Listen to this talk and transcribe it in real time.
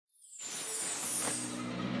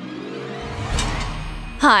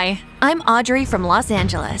Hi, I'm Audrey from Los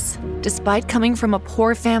Angeles. Despite coming from a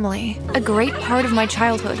poor family, a great part of my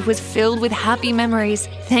childhood was filled with happy memories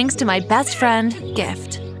thanks to my best friend,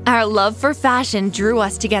 Gift. Our love for fashion drew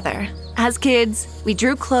us together. As kids, we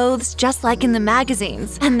drew clothes just like in the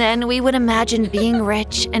magazines, and then we would imagine being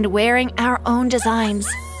rich and wearing our own designs.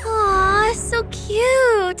 Aw, so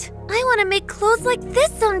cute! I want to make clothes like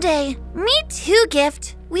this someday. Me too,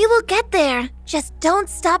 Gift. We will get there. Just don't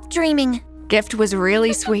stop dreaming. Gift was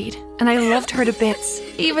really sweet, and I loved her to bits,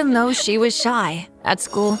 even though she was shy. At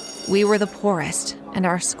school, we were the poorest, and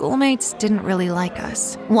our schoolmates didn't really like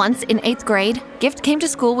us. Once in 8th grade, Gift came to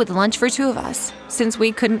school with lunch for 2 of us, since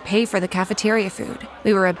we couldn't pay for the cafeteria food.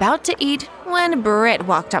 We were about to eat when Britt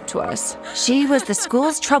walked up to us. She was the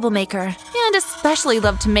school's troublemaker, and especially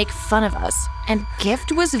loved to make fun of us, and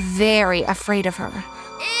Gift was very afraid of her.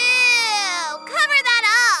 Ew! Cover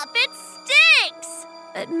that up! It stinks!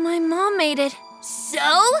 But my mom made it.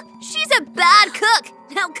 So? She's a bad cook!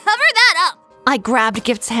 Now cover that up! I grabbed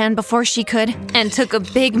Gift's hand before she could and took a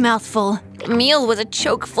big mouthful. The meal was a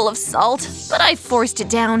choke full of salt, but I forced it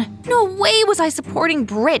down. No way was I supporting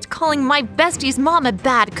Britt calling my bestie's mom a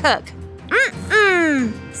bad cook.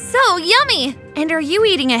 So yummy! And are you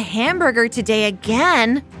eating a hamburger today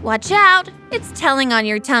again? Watch out, it's telling on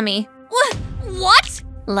your tummy. What?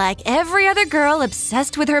 Like every other girl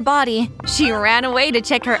obsessed with her body, she ran away to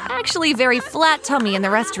check her actually very flat tummy in the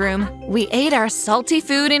restroom. We ate our salty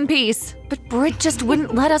food in peace, but Britt just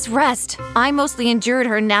wouldn't let us rest. I mostly endured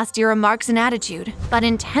her nasty remarks and attitude, but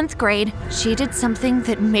in 10th grade, she did something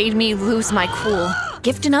that made me lose my cool.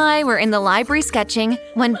 Gift and I were in the library sketching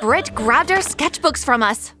when Britt grabbed our sketchbooks from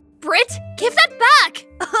us. Britt, give that back!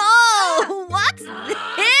 Oh, what's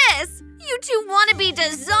this? You two want to be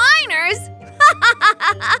designers?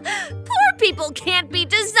 Poor people can't be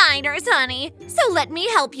designers, honey. So let me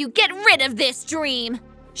help you get rid of this dream.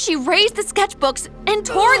 She raised the sketchbooks and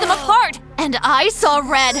tore them apart, and I saw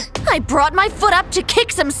red. I brought my foot up to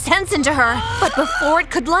kick some sense into her, but before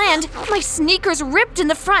it could land, my sneakers ripped in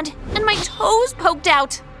the front and my toes poked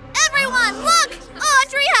out. Everyone, look!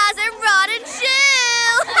 Audrey has a rotten shoe!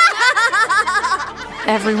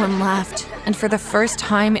 Everyone laughed, and for the first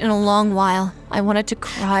time in a long while, I wanted to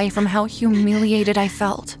cry from how humiliated I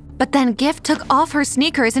felt. But then Gift took off her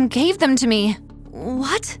sneakers and gave them to me.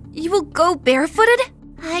 What? You will go barefooted?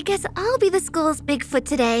 I guess I'll be the school's Bigfoot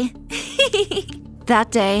today.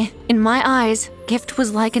 That day, in my eyes, Gift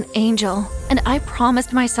was like an angel, and I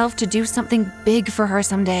promised myself to do something big for her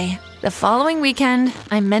someday. The following weekend,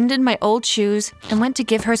 I mended my old shoes and went to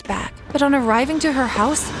give hers back. But on arriving to her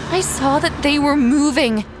house, I saw that they were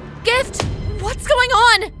moving. Gift, what's going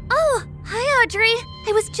on? Oh, hi, Audrey.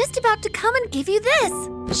 I was just about to come and give you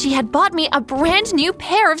this. She had bought me a brand new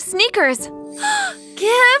pair of sneakers.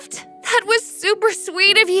 Gift, that was super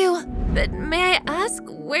sweet of you. But may I ask,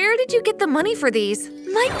 where did you get the money for these?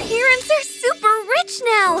 My parents are super rich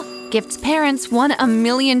now. Gift's parents won a $1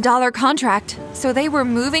 million contract, so they were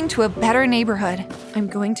moving to a better neighborhood. I'm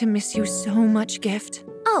going to miss you so much, Gift.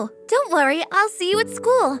 Oh, don't worry, I'll see you at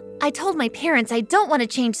school. I told my parents I don't want to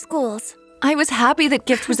change schools. I was happy that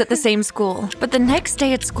Gift was at the same school, but the next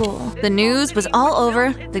day at school, the news was all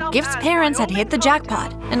over that Gift's parents had hit the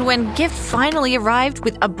jackpot. And when Gift finally arrived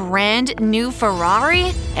with a brand new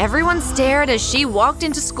Ferrari, everyone stared as she walked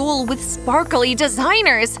into school with sparkly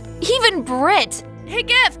designers. Even Britt. Hey,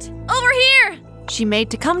 Gift, over here! She made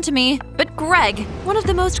to come to me, but Greg, one of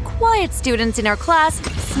the most quiet students in our class,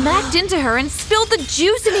 smacked into her and spilled the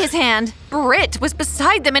juice in his hand. Britt was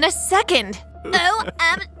beside them in a second.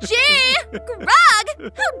 OMG!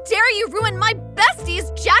 Greg! How dare you ruin my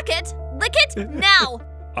bestie's jacket! Lick it now!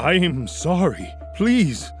 I'm sorry.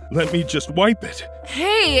 Please, let me just wipe it.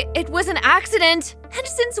 Hey, it was an accident. And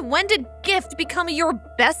since when did Gift become your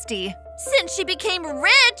bestie? Since she became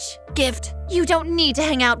rich! Gift, you don't need to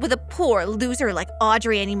hang out with a poor loser like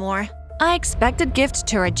Audrey anymore. I expected Gift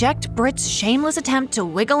to reject Britt's shameless attempt to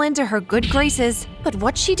wiggle into her good graces, but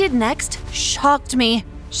what she did next shocked me.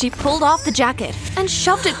 She pulled off the jacket and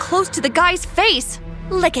shoved it close to the guy's face.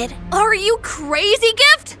 Lick it. Are you crazy,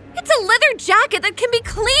 Gift? It's a leather jacket that can be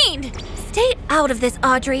cleaned. Stay out of this,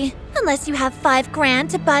 Audrey. Unless you have $5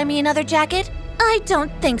 grand to buy me another jacket. I don't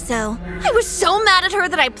think so. I was so mad at her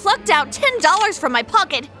that I plucked out $10 from my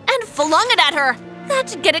pocket and flung it at her. That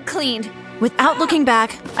should get it cleaned. Without looking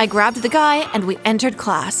back, I grabbed the guy and we entered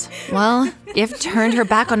class. Well, Gift turned her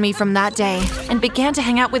back on me from that day and began to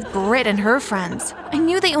hang out with Britt and her friends. I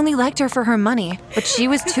knew they only liked her for her money, but she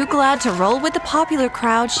was too glad to roll with the popular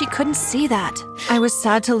crowd she couldn't see that. I was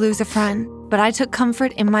sad to lose a friend, but I took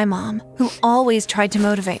comfort in my mom, who always tried to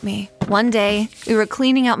motivate me. One day, we were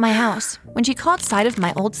cleaning out my house when she caught sight of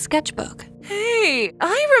my old sketchbook. Hey,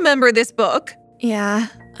 I remember this book. Yeah,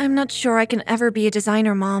 I'm not sure I can ever be a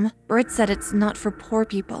designer, Mom. Britt said it's not for poor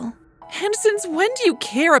people. And since when do you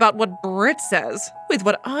care about what Britt says? With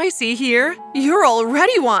what I see here, you're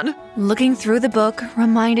already one. Looking through the book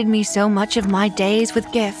reminded me so much of my days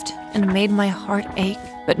with Gift and made my heart ache.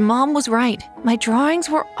 But Mom was right. My drawings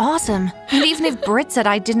were awesome. And even if Britt said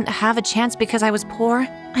I didn't have a chance because I was poor,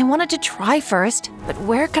 I wanted to try first. But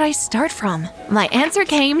where could I start from? My answer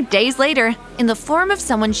came days later in the form of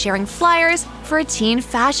someone sharing flyers for a teen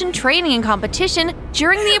fashion training competition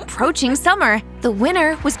during the approaching summer. The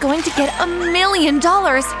winner was going to get $1 million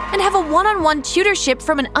and have a one-on-one tutorship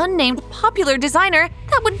from an unnamed popular designer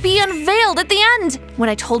that would be unveiled at the end. When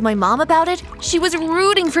I told my mom about it, she was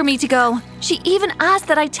rooting for me to go. She even asked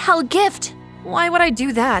that I tell Gift. Why would I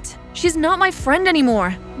do that? She's not my friend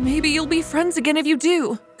anymore. Maybe you'll be friends again if you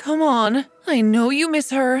do. Come on, I know you miss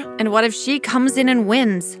her. And what if she comes in and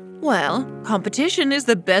wins? Well, competition is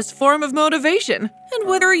the best form of motivation, and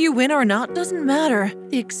whether you win or not doesn't matter.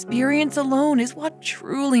 The experience alone is what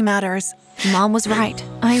truly matters. Mom was right.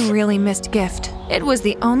 I really missed Gift. It was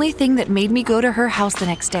the only thing that made me go to her house the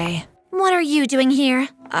next day. What are you doing here?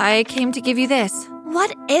 I came to give you this.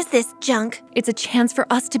 What is this junk? It's a chance for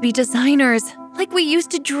us to be designers, like we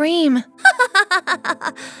used to dream.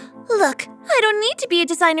 Look, I don't need to be a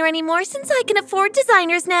designer anymore since I can afford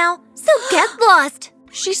designers now. So get lost.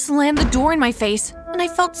 She slammed the door in my face, and I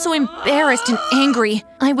felt so embarrassed and angry.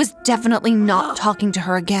 I was definitely not talking to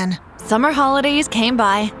her again. Summer holidays came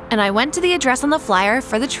by, and I went to the address on the flyer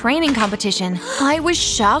for the training competition. I was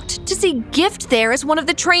shocked to see Gift there as one of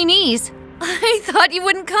the trainees. I thought you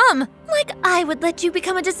wouldn't come. Like I would let you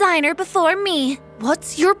become a designer before me.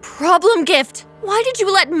 What's your problem, Gift? Why did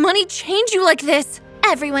you let money change you like this?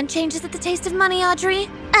 Everyone changes at the taste of money, Audrey.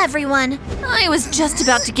 Everyone. I was just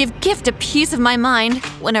about to give Gift a piece of my mind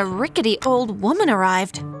when a rickety old woman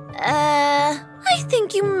arrived. I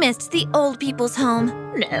think you missed the old people's home.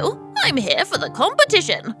 No, I'm here for the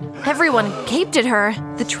competition. Everyone gaped at her.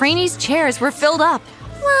 The trainees' chairs were filled up.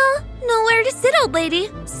 Well, nowhere to sit, old lady.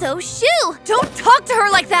 So shoo! Don't talk to her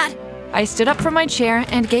like that! I stood up from my chair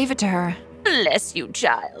and gave it to her. Bless you,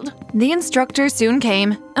 child. The instructor soon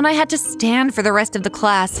came, and I had to stand for the rest of the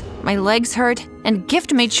class. My legs hurt, and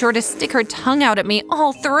Gift made sure to stick her tongue out at me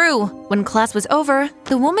all through. When class was over,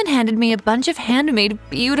 the woman handed me a bunch of handmade,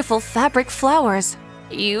 beautiful fabric flowers.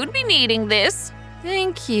 You'd be needing this.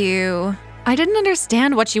 Thank you. I didn't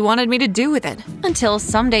understand what she wanted me to do with it, until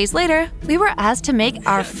some days later, we were asked to make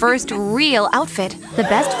our first real outfit. The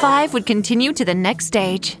best 5 would continue to the next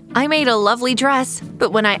stage. I made a lovely dress,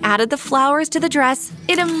 but when I added the flowers to the dress,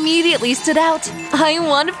 it immediately stood out. I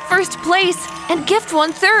won first place, and Gift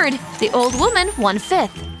won third. The old woman won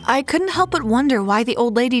fifth. I couldn't help but wonder why the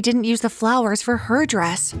old lady didn't use the flowers for her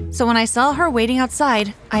dress. So when I saw her waiting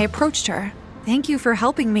outside, I approached her. Thank you for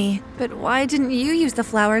helping me, but why didn't you use the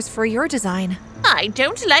flowers for your design? I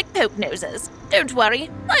don't like poke noses. Don't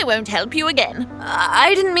worry, I won't help you again.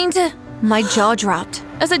 I didn't mean to. My jaw dropped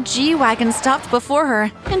as a G-Wagon stopped before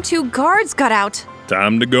her and 2 guards got out.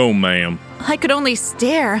 Time to go, ma'am. I could only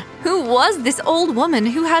stare. Who was this old woman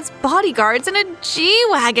who has bodyguards and a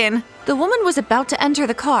G-Wagon? The woman was about to enter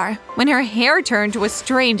the car when her hair turned to a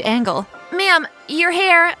strained angle. Ma'am, your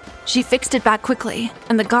hair… She fixed it back quickly,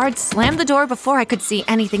 and the guard slammed the door before I could see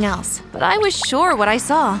anything else. But I was sure what I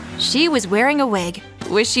saw. She was wearing a wig.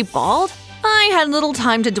 Was she bald? I had little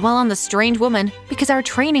time to dwell on the strange woman because our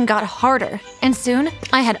training got harder, and soon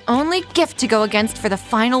I had only Gift to go against for the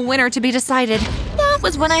final winner to be decided. That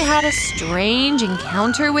was when I had a strange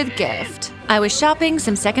encounter with Gift. I was shopping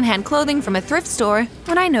some secondhand clothing from a thrift store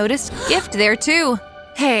when I noticed Gift there too.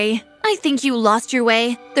 Hey, I think you lost your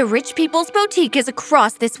way. The Rich People's Boutique is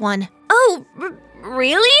across this one. Oh,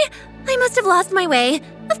 really? I must have lost my way.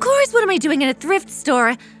 Of course, what am I doing in a thrift store?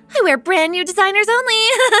 I wear brand new designers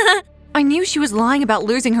only. I knew she was lying about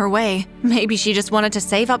losing her way. Maybe she just wanted to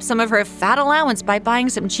save up some of her fat allowance by buying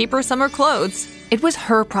some cheaper summer clothes. It was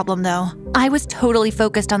her problem though. I was totally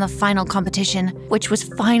focused on the final competition, which was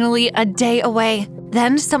finally a day away.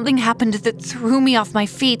 Then something happened that threw me off my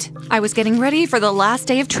feet. I was getting ready for the last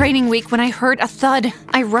day of training week when I heard a thud.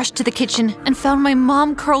 I rushed to the kitchen and found my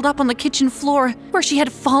mom curled up on the kitchen floor where she had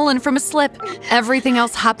fallen from a slip. Everything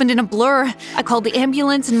else happened in a blur. I called the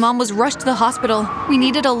ambulance and Mom was rushed to the hospital. We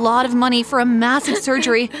needed a lot of money for a massive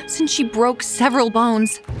surgery since she broke several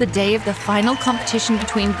bones. The day of the final competition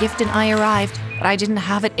between Gift and I arrived, but I didn't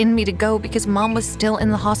have it in me to go because Mom was still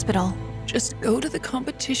in the hospital. Just go to the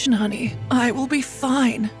competition, honey. I will be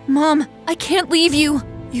fine. Mom, I can't leave you.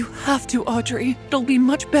 You have to, Audrey. It'll be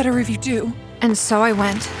much better if you do. And so I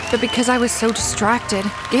went, but because I was so distracted,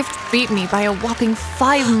 Gift beat me by a whopping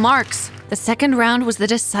 5 marks. The second round was the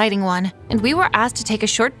deciding one, and we were asked to take a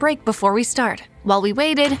short break before we start. While we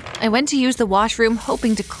waited, I went to use the washroom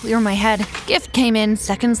hoping to clear my head. Gift came in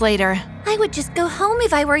seconds later. I would just go home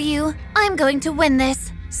if I were you. I'm going to win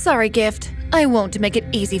this. Sorry, Gift. I won't make it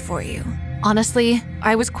easy for you. Honestly,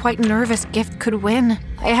 I was quite nervous Gift could win.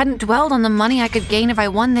 I hadn't dwelled on the money I could gain if I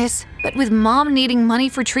won this, but with Mom needing money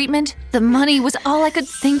for treatment, the money was all I could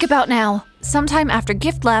think about now. Sometime after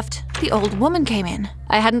Gift left, the old woman came in.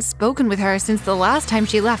 I hadn't spoken with her since the last time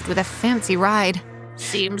she left with a fancy ride.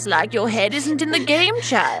 Seems like your head isn't in the game,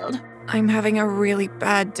 child. I'm having a really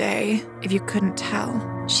bad day, if you couldn't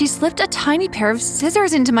tell. She slipped a tiny pair of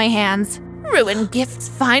scissors into my hands. Ruin Gift's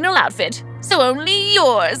final outfit, so only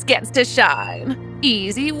yours gets to shine.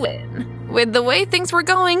 Easy win. With the way things were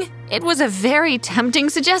going, it was a very tempting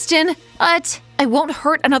suggestion, but I won't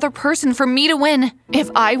hurt another person for me to win. If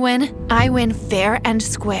I win fair and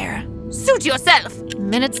square. Suit yourself!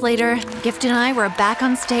 Minutes later, Gift and I were back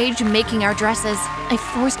on stage making our dresses. I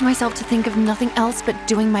forced myself to think of nothing else but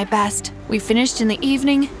doing my best. We finished in the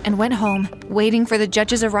evening and went home, waiting for the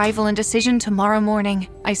judge's arrival and decision tomorrow morning.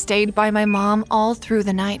 I stayed by my mom all through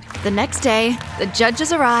the night. The next day, the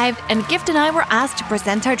judges arrived and Gift and I were asked to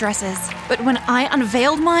present our dresses. But when I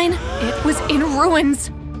unveiled mine, it was in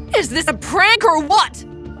ruins. Is this a prank or what?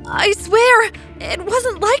 I swear, it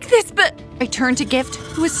wasn't like this, but… I turned to Gift,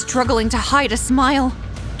 who was struggling to hide a smile.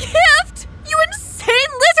 Gift! You insane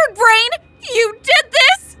lizard brain! You did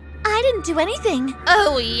this? I didn't do anything.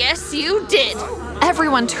 Oh, yes, you did.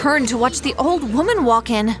 Everyone turned to watch the old woman walk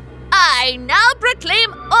in. I now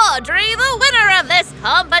proclaim Audrey the winner of this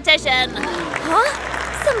competition.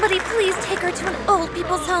 Huh? Somebody please take her to an old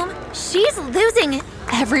people's home. She's losing.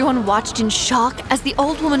 Everyone watched in shock as the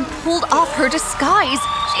old woman pulled off her disguise.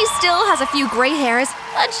 She still has a few gray hairs,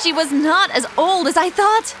 but she was not as old as I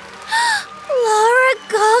thought. Laura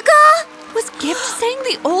Gaga? Was Gift saying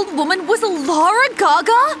the old woman was Laura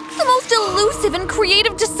Gaga? The most elusive and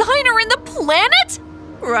creative designer in the planet?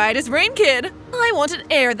 Right as rain, kid. I want an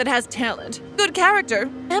heir that has talent, good character,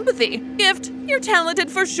 empathy. Gift, you're talented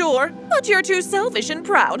for sure, but you're too selfish and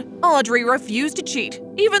proud. Audrey refused to cheat,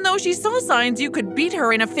 even though she saw signs you could beat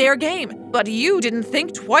her in a fair game. But you didn't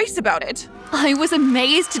think twice about it. I was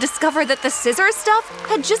amazed to discover that the scissors stuff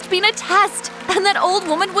had just been a test, and that old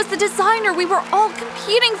woman was the designer we were all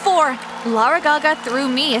competing for. Laura Gaga threw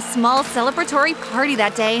me a small celebratory party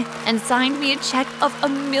that day and signed me a check of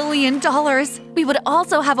 $1 million. We would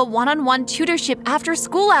also have a one-on-one tutorship after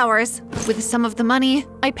school hours. With some of the money,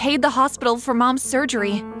 I paid the hospital for Mom's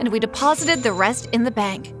surgery, and we deposited the rest in the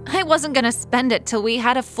bank. I wasn't gonna spend it till we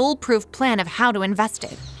had a foolproof plan of how to invest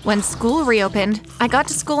it. When school reopened, I got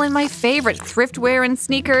to school in my favorite thriftwear and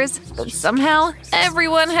sneakers, but somehow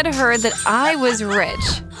everyone had heard that I was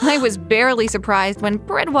rich. I was barely surprised when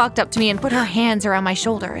Britt walked up to me and put her hands around my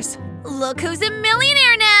shoulders. Look who's a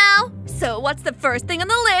millionaire now. So what's the first thing on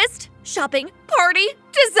the list? Shopping, party,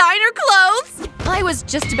 designer clothes? I was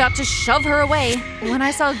just about to shove her away when I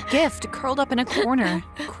saw Gift curled up in a corner,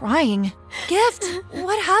 crying. Gift,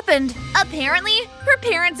 what happened? Apparently, her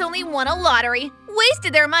parents only won a lottery,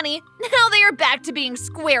 wasted their money. Now they are back to being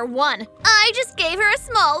square one. I just gave her a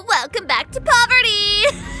small welcome back to poverty.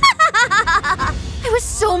 I was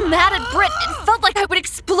so mad at Britt, it felt like I would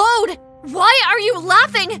explode. Why are you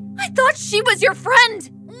laughing? I thought she was your friend.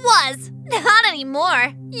 Was. Not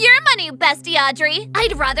anymore. You're my new bestie, Audrey.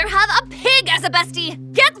 I'd rather have a pig as a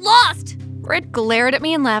bestie. Get lost! Britt glared at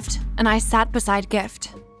me and left, and I sat beside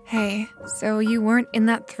Gift. Hey, so you weren't in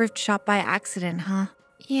that thrift shop by accident, huh?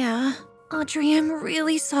 Yeah. Audrey, I'm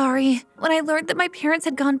really sorry. When I learned that my parents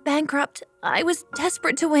had gone bankrupt, I was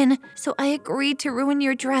desperate to win, so I agreed to ruin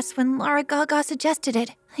your dress when Laura Gaga suggested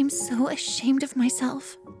it. I'm so ashamed of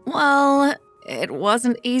myself. Well, it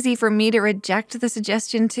wasn't easy for me to reject the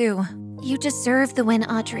suggestion, too. You deserve the win,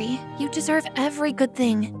 Audrey. You deserve every good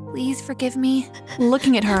thing. Please forgive me.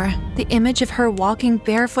 Looking at her, the image of her walking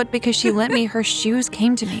barefoot because she lent me her shoes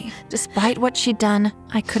came to me. Despite what she'd done,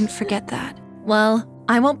 I couldn't forget that. Well,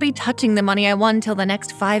 I won't be touching the money I won till the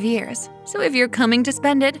next 5 years. So if you're coming to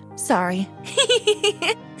spend it, sorry.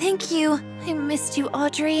 Thank you. I missed you,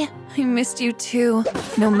 Audrey. I missed you too.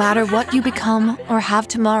 No matter what you become or have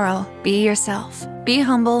tomorrow, be yourself. Be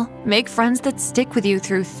humble, make friends that stick with you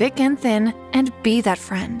through thick and thin, and be that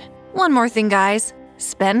friend. One more thing, guys.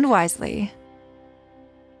 Spend wisely.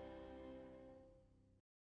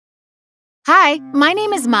 Hi, my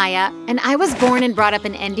name is Maya, and I was born and brought up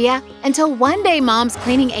in India until one day Mom's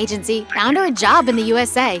cleaning agency found her a job in the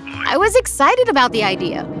USA. I was excited about the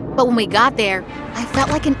idea, but when we got there, I felt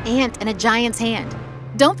like an ant in a giant's hand.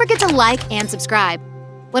 Don't forget to like and subscribe.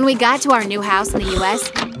 When we got to our new house in the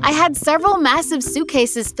US, I had several massive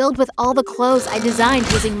suitcases filled with all the clothes I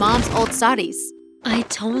designed using Mom's old saris. I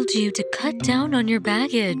told you to cut down on your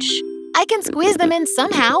baggage. I can squeeze them in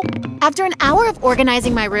somehow. After an hour of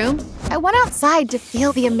organizing my room, I went outside to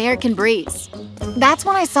feel the American breeze. That's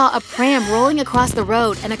when I saw a pram rolling across the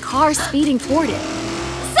road and a car speeding toward it.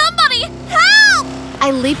 Somebody, help!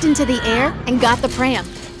 I leaped into the air and got the pram,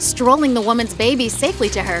 strolling the woman's baby safely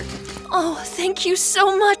to her. Oh, thank you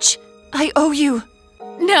so much. I owe you.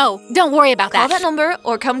 No, don't worry about Call that. that number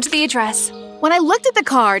or come to the address. When I looked at the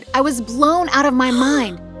card, I was blown out of my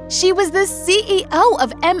mind. She was the CEO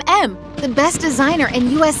of MM, the best designer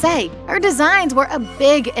in USA. Her designs were a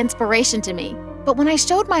big inspiration to me. But when I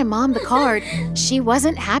showed my mom the card, she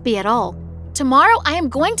wasn't happy at all. Tomorrow, I am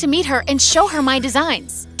going to meet her and show her my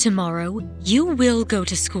designs. Tomorrow, you will go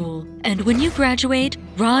to school, and when you graduate,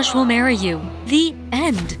 Raj will marry you. The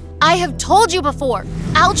end. I have told you before,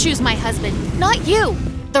 I'll choose my husband, not you.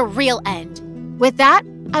 The real end. With that,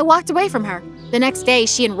 I walked away from her. The next day,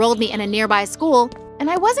 she enrolled me in a nearby school, and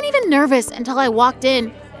I wasn't even nervous until I walked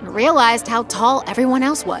in and realized how tall everyone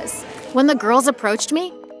else was. When the girls approached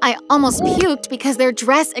me, I almost puked because their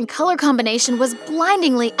dress and color combination was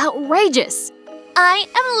blindingly outrageous. I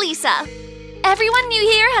am Lisa. Everyone new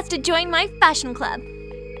here has to join my fashion club.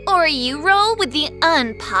 Or you roll with the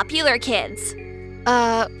unpopular kids.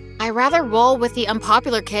 I'd rather roll with the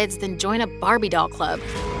unpopular kids than join a Barbie doll club.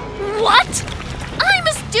 What? I'm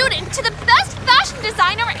a student to the best fashion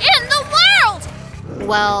designer in the world!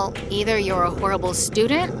 Well, either you're a horrible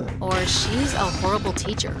student or she's a horrible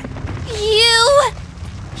teacher.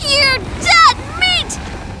 You're dead meat!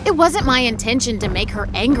 It wasn't my intention to make her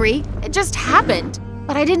angry. It just happened.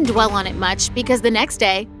 But I didn't dwell on it much because the next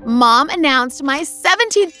day, Mom announced my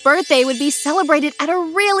 17th birthday would be celebrated at a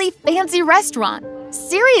really fancy restaurant.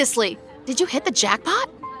 Seriously, did you hit the jackpot?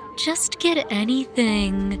 Just get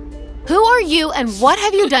anything. Who are you and what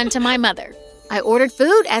have you done to my mother? I ordered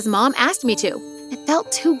food as Mom asked me to. It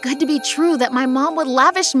felt too good to be true that my mom would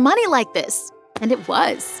lavish money like this. And it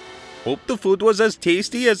was. Hope the food was as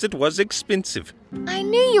tasty as it was expensive. I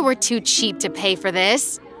knew you were too cheap to pay for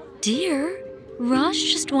this. Dear, Raj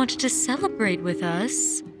just wanted to celebrate with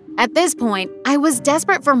us. At this point, I was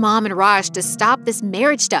desperate for Mom and Raj to stop this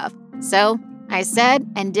marriage stuff. So I said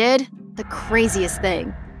and did the craziest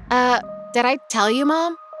thing. Did I tell you,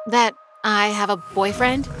 Mom, that I have a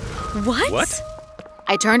boyfriend? What?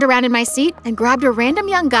 I turned around in my seat and grabbed a random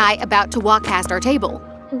young guy about to walk past our table.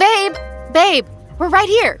 Babe, we're right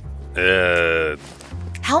here.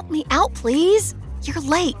 Help me out, please. You're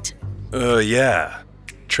late. Yeah.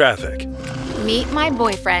 Traffic. Meet my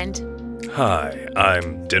boyfriend. Hi,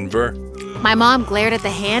 I'm Denver. My mom glared at the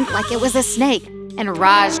hand like it was a snake, and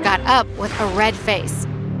Raj got up with a red face.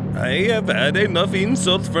 I have had enough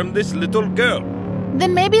insults from this little girl.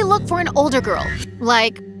 Then maybe look for an older girl.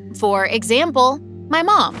 Like, for example, my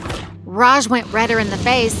mom. Raj went redder in the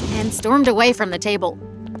face and stormed away from the table.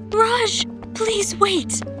 Raj, please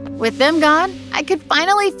wait. With them gone, I could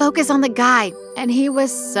finally focus on the guy, and he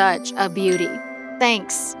was such a beauty.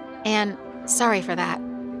 Thanks, and sorry for that.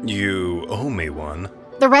 You owe me one.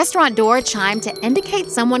 The restaurant door chimed to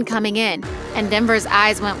indicate someone coming in, and Denver's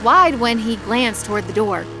eyes went wide when he glanced toward the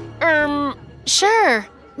door. Sure.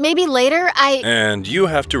 Maybe later And you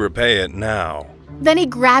have to repay it now. Then he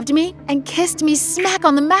grabbed me and kissed me smack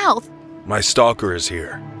on the mouth. My stalker is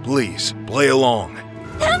here. Please, play along.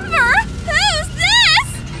 Denver, who's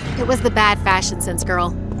this? It was the bad fashion sense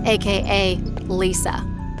girl, aka Lisa.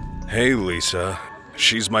 Hey, Lisa.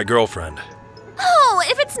 She's my girlfriend. Oh,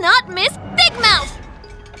 if it's not Miss Big Mouth!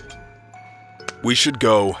 We should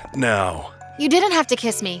go now. You didn't have to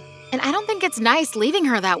kiss me, and I don't think it's nice leaving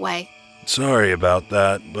her that way. Sorry about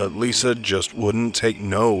that, but Lisa just wouldn't take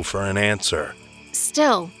no for an answer.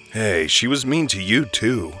 Still, Hey, she was mean to you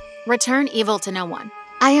too. return evil to no one.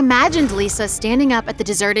 I imagined Lisa standing up at the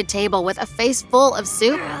deserted table with a face full of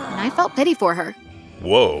soup, and I felt pity for her.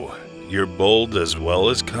 Whoa, you're bold as well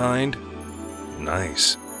as kind?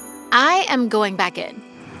 Nice. I am going back in.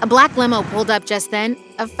 A black limo pulled up just then,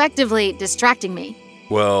 effectively distracting me.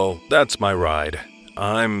 Well, that's my ride.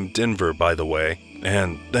 I'm Denver, by the way,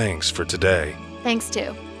 and thanks for today. Thanks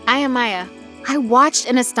too. I am Maya. I watched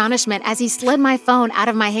in astonishment as he slid my phone out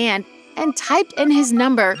of my hand and typed in his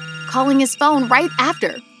number, calling his phone right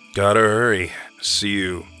after. Gotta hurry. See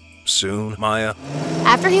you soon, Maya.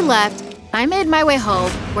 After he left, I made my way home,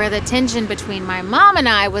 where the tension between my mom and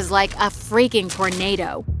I was like a freaking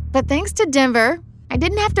tornado. But thanks to Denver, I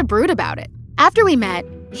didn't have to brood about it. After we met,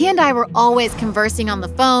 he and I were always conversing on the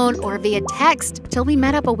phone or via text till we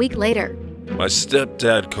met up a week later. My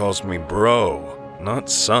stepdad calls me bro, not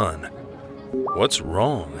son. What's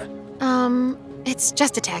wrong? It's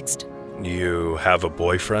just a text. You have a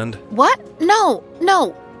boyfriend? What? No,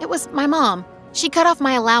 it was my mom. She cut off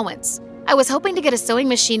my allowance. I was hoping to get a sewing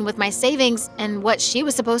machine with my savings and what she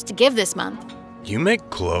was supposed to give this month. You make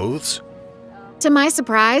clothes? To my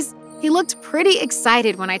surprise, he looked pretty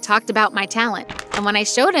excited when I talked about my talent and when I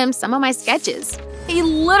showed him some of my sketches. He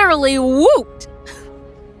literally whooped.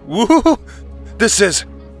 Woo! This is...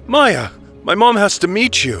 Maya, my mom has to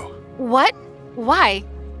meet you. What? Why?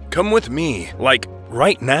 Come with me, like,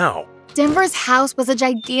 right now. Denver's house was a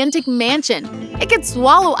gigantic mansion. It could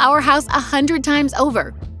swallow our house 100 times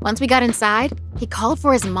over. Once we got inside, he called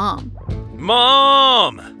for his mom.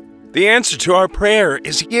 Mom! The answer to our prayer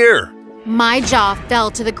is here. My jaw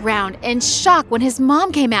fell to the ground in shock when his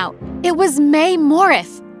mom came out. It was May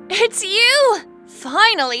Morif. It's you!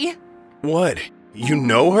 Finally! What? You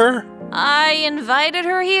know her? I invited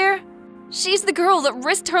her here. She's the girl that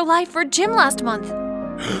risked her life for Jim last month.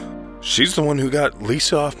 She's the one who got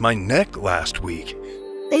Lisa off my neck last week.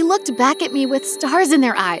 They looked back at me with stars in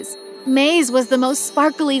their eyes. May's was the most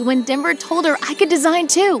sparkly when Denver told her I could design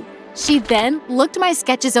too. She then looked my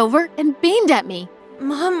sketches over and beamed at me.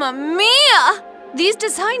 Mamma mia! These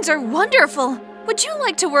designs are wonderful. Would you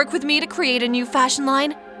like to work with me to create a new fashion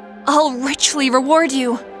line? I'll richly reward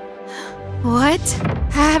you. What?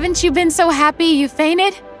 Haven't you been so happy you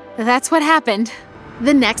fainted? That's what happened.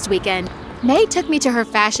 The next weekend, May took me to her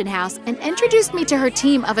fashion house and introduced me to her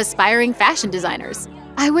team of aspiring fashion designers.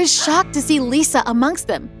 I was shocked to see Lisa amongst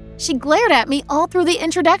them. She glared at me all through the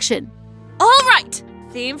introduction. All right,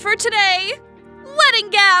 theme for today, wedding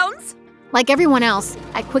gowns. Like everyone else,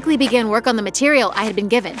 I quickly began work on the material I had been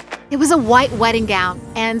given. It was a white wedding gown,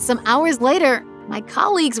 and some hours later, my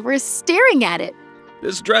colleagues were staring at it.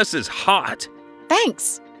 This dress is hot.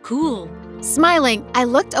 Thanks. Cool. Smiling, I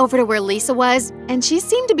looked over to where Lisa was, and she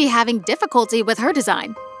seemed to be having difficulty with her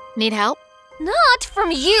design. Need help? Not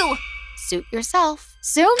from you. Suit yourself.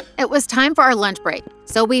 Soon, it was time for our lunch break,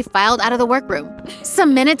 so we filed out of the workroom.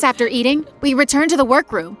 Some minutes after eating, we returned to the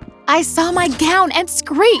workroom. I saw my gown and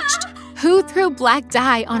screeched. Who threw black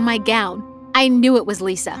dye on my gown? I knew it was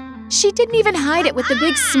Lisa. She didn't even hide it with the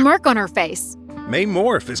big smirk on her face. May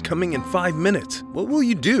Morif is coming in 5 minutes. What will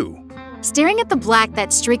you do? Staring at the black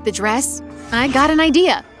that streaked the dress, I got an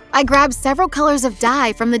idea. I grabbed several colors of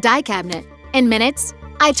dye from the dye cabinet. In minutes,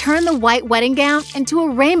 I turned the white wedding gown into a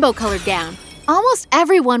rainbow-colored gown. Almost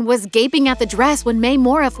everyone was gaping at the dress when May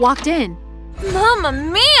Morif walked in. Mamma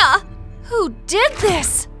mia! Who did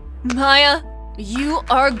this? Maya, you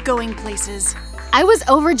are going places. I was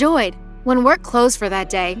overjoyed. When work closed for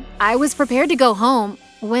that day, I was prepared to go home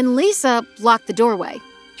when Lisa blocked the doorway.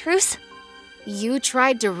 Truce? You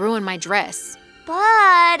tried to ruin my dress.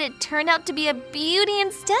 But it turned out to be a beauty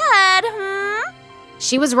instead,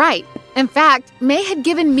 She was right. In fact, May had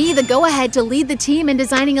given me the go-ahead to lead the team in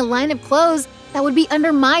designing a line of clothes that would be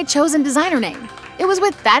under my chosen designer name. It was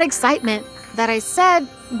with that excitement that I said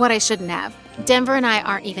what I shouldn't have. Denver and I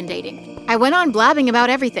aren't even dating. I went on blabbing about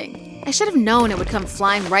everything. I should have known it would come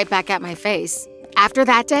flying right back at my face. After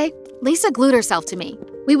that day, Lisa glued herself to me.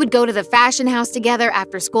 We would go to the fashion house together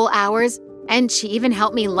after school hours, and she even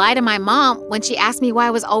helped me lie to my mom when she asked me why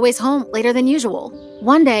I was always home later than usual.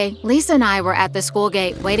 One day, Lisa and I were at the school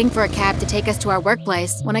gate waiting for a cab to take us to our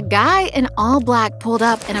workplace when a guy in all black pulled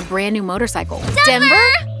up in a brand new motorcycle.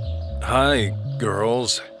 Denver? Hi,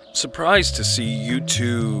 girls. Surprised to see you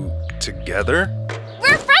two together.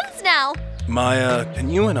 We're friends now. Maya, can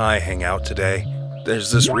you and I hang out today?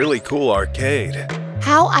 There's this really cool arcade.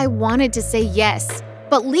 How I wanted to say yes,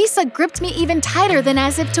 but Lisa gripped me even tighter than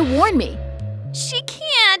as if to warn me. She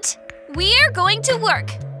can't. We're going to work.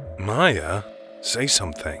 Maya, say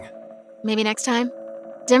something. Maybe next time?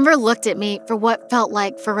 Denver looked at me for what felt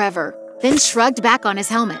like forever, then shrugged back on his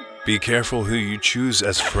helmet. Be careful who you choose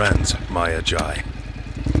as friends, Maya Jai.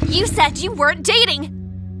 You said you weren't dating.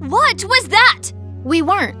 What was that? We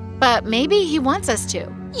weren't, but maybe he wants us to.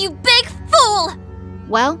 You big fool!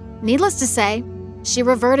 Well, needless to say, she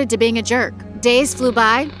reverted to being a jerk. Days flew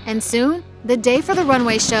by, and soon, the day for the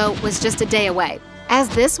runway show was just a day away. As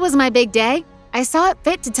this was my big day, I saw it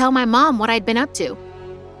fit to tell my mom what I'd been up to.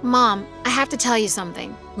 Mom, I have to tell you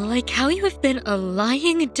something. Like how you have been a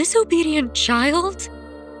lying, disobedient child?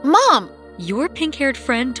 Mom! Your pink-haired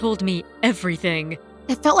friend told me everything.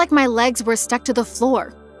 It felt like my legs were stuck to the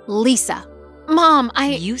floor. Lisa. Mom,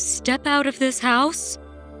 You step out of this house,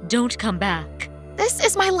 don't come back. This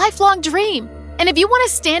is my lifelong dream. And if you want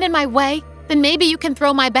to stand in my way, then maybe you can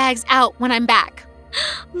throw my bags out when I'm back.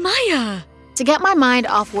 Maya! To get my mind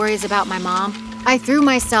off worries about my mom, I threw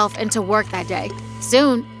myself into work that day.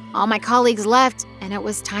 Soon, all my colleagues left, and it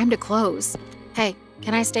was time to close. Hey,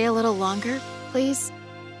 can I stay a little longer, please?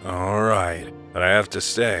 All right, but I have to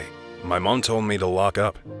stay. My mom told me to lock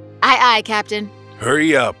up. Aye, aye, Captain.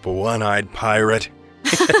 Hurry up, one-eyed pirate.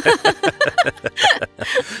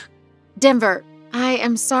 Denver, I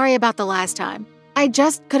am sorry about the last time. I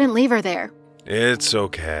just couldn't leave her there. It's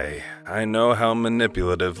okay. I know how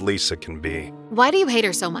manipulative Lisa can be. Why do you hate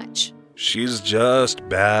her so much? She's just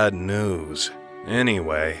bad news.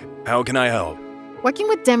 Anyway, how can I help? Working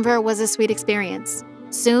with Denver was a sweet experience.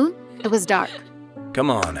 Soon, it was dark.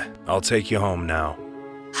 Come on, I'll take you home now.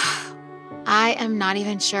 I am not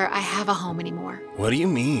even sure I have a home anymore. What do you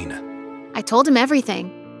mean? I told him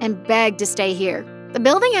everything and begged to stay here. The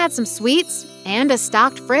building had some suites and a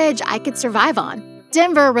stocked fridge I could survive on.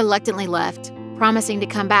 Denver reluctantly left, promising to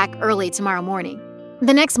come back early tomorrow morning.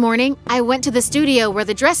 The next morning, I went to the studio where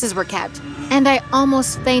the dresses were kept, and I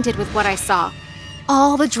almost fainted with what I saw.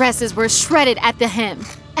 All the dresses were shredded at the hem,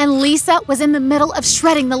 and Lisa was in the middle of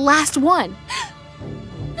shredding the last one.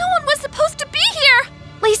 No one was supposed to be here!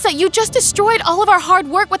 Lisa, you just destroyed all of our hard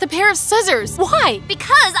work with a pair of scissors. Why?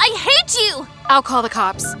 Because I hate you! I'll call the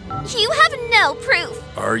cops. You have no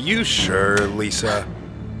proof! Are you sure, Lisa?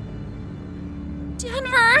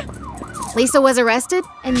 Denver! Lisa was arrested,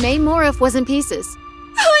 and May Morriff was in pieces.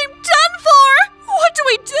 I'm done for! What do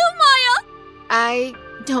we do, Maya? I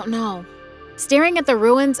don't know. Staring at the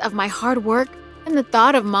ruins of my hard work and the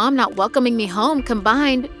thought of Mom not welcoming me home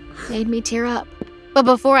combined made me tear up. But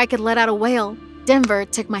before I could let out a wail, Denver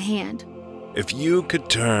took my hand. If you could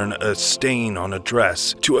turn a stain on a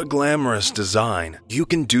dress to a glamorous design, you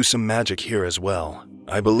can do some magic here as well.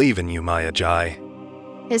 I believe in you, Maya Jai.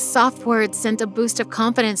 His soft words sent a boost of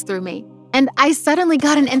confidence through me, and I suddenly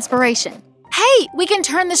got an inspiration. Hey, we can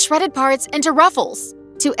turn the shredded parts into ruffles.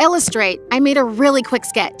 To illustrate, I made a really quick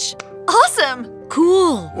sketch. Awesome!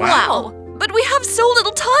 Cool! Wow! But we have so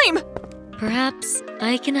little time! Perhaps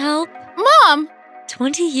I can help? Mom!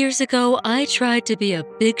 20 years ago, I tried to be a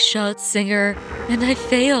big shot singer, and I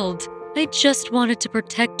failed. I just wanted to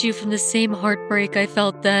protect you from the same heartbreak I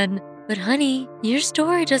felt then. But honey, your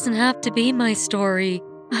story doesn't have to be my story.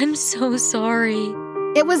 I'm so sorry.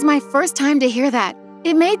 It was my first time to hear that.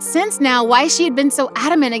 It made sense now why she had been so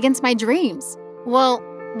adamant against my dreams. Well,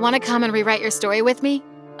 want to come and rewrite your story with me?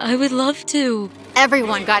 I would love to.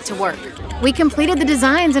 Everyone got to work. We completed the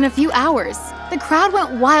designs in a few hours. The crowd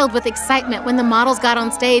went wild with excitement when the models got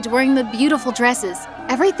on stage wearing the beautiful dresses.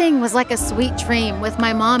 Everything was like a sweet dream, with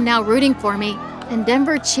my mom now rooting for me and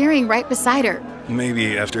Denver cheering right beside her.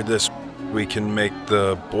 Maybe after this, we can make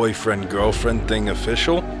the boyfriend-girlfriend thing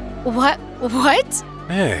official? What?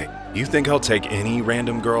 Hey, you think I'll take any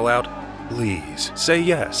random girl out? Please, say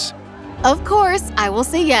yes. Of course, I will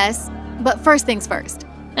say yes. But first things first.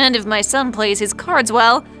 And if my son plays his cards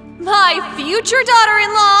well, my future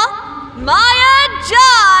daughter-in-law, Maya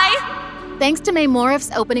Jai! Thanks to May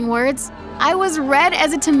Morriff's opening words, I was red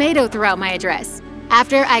as a tomato throughout my address.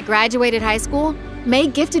 After I graduated high school, May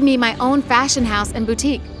gifted me my own fashion house and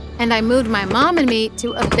boutique, and I moved my mom and me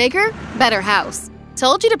to a bigger, better house.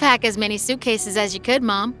 Told you to pack as many suitcases as you could,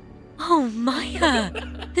 Mom. Oh, Maya,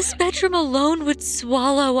 this bedroom alone would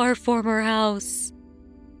swallow our former house.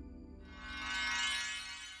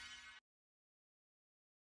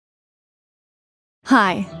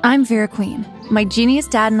 Hi, I'm Vera Queen. My genius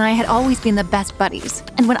dad and I had always been the best buddies,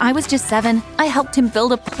 and when I was just 7, I helped him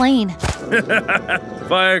build a plane.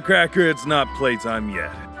 Firecracker, it's not playtime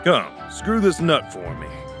yet. Come, screw this nut for me.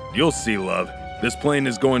 You'll see, love. This plane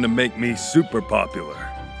is going to make me super popular.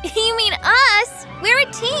 You mean us? We're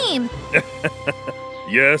a team.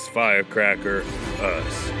 Yes, Firecracker,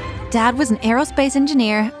 us. Dad was an aerospace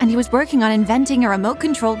engineer, and he was working on inventing a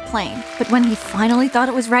remote-controlled plane. But when he finally thought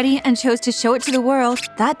it was ready and chose to show it to the world,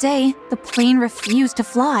 that day, the plane refused to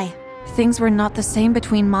fly. Things were not the same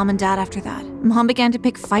between Mom and Dad after that. Mom began to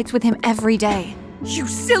pick fights with him every day. You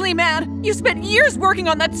silly man! You spent years working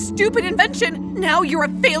on that stupid invention! Now you're a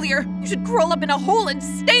failure! You should crawl up in a hole and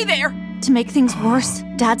stay there! To make things worse,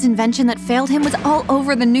 Dad's invention that failed him was all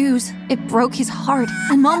over the news. It broke his heart,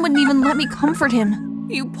 and Mom wouldn't even let me comfort him.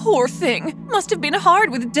 You poor thing. Must have been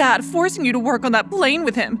hard with Dad forcing you to work on that plane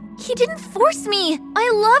with him. He didn't force me.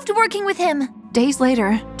 I loved working with him. Days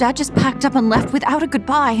later, Dad just packed up and left without a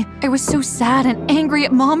goodbye. I was so sad and angry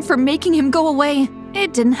at Mom for making him go away.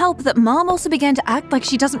 It didn't help that Mom also began to act like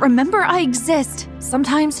she doesn't remember I exist.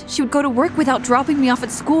 Sometimes she would go to work without dropping me off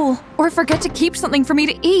at school, or forget to keep something for me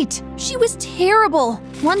to eat. She was terrible.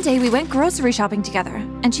 One day we went grocery shopping together,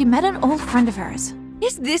 and she met an old friend of hers.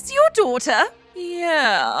 Is this your daughter?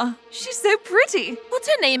 Yeah, she's so pretty. What's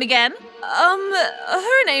her name again?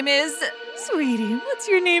 Her name is… Sweetie, what's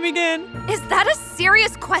your name again? Is that a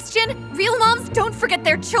serious question? Real moms don't forget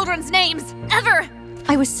their children's names, ever!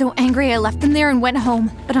 I was so angry I left them there and went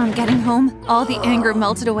home. But on getting home, all the anger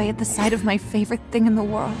melted away at the sight of my favorite thing in the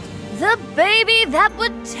world. The baby that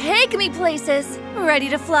would take me places. Ready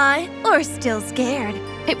to fly, or still scared?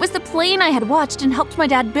 It was the plane I had watched and helped my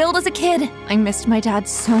dad build as a kid. I missed my dad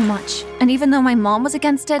so much. And even though my mom was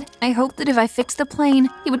against it, I hoped that if I fixed the plane,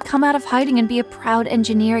 he would come out of hiding and be a proud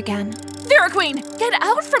engineer again. Veraqueen, get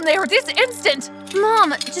out from there this instant!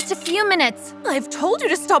 Mom, just a few minutes. I've told you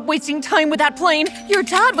to stop wasting time with that plane. Your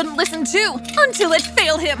dad wouldn't listen too, until it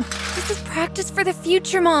failed him. This is practice for the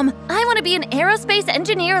future, Mom. I want to be an aerospace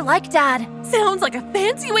engineer like Dad. Sounds like a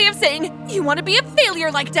fancy way of saying you want to be a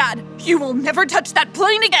failure like Dad. You will never touch that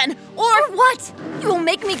plane again, or what? You will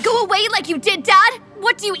make me go away like you did, Dad?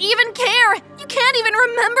 What do you even care? You can't even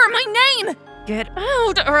remember my name. Get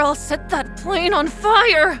out or I'll set that plane on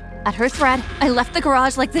fire. At her threat, I left the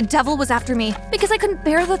garage like the devil was after me because I couldn't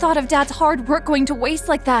bear the thought of Dad's hard work going to waste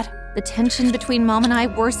like that. The tension between Mom and I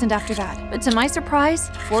worsened after that, but to my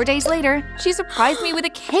surprise, 4 days later, she surprised me with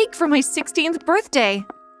a cake for my 16th birthday.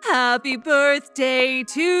 Happy birthday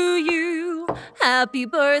to you. Happy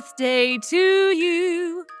birthday to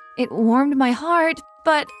you. It warmed my heart,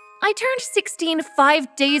 but I turned 16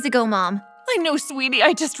 5 days ago, Mom. I know, sweetie,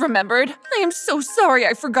 I just remembered. I am so sorry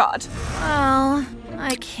I forgot. Oh,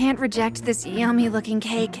 I can't reject this yummy-looking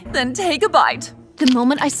cake. Then take a bite. The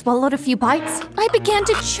moment I swallowed a few bites, I began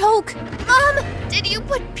to choke. Mom, did you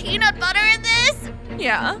put peanut butter in this?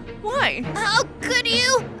 Yeah? Why? How could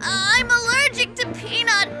you? I'm allergic to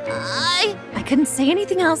peanut. I couldn't say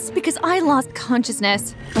anything else because I lost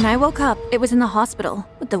consciousness. When I woke up, it was in the hospital,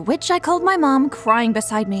 with the witch I called my mom crying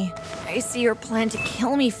beside me. I see your plan to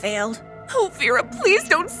kill me failed. Oh, Vera, please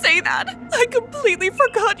don't say that. I completely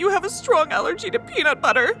forgot you have a strong allergy to peanut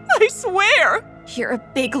butter. I swear. You're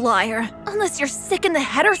a big liar. Unless you're sick in the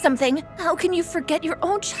head or something. How can you forget your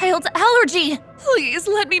own child's allergy? Please,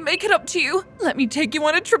 let me make it up to you. Let me take you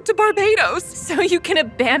on a trip to Barbados so you can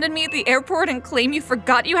abandon me at the airport and claim you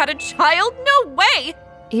forgot you had a child? No way!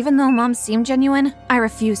 Even though Mom seemed genuine, I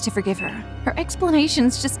refused to forgive her. Her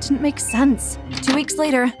explanations just didn't make sense. 2 weeks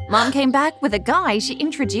later, Mom came back with a guy she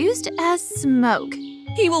introduced as Smoke.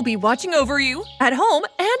 He will be watching over you, at home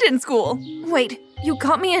and in school. Wait, you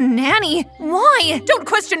got me a nanny? Why? Don't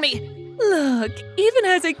question me! Look, even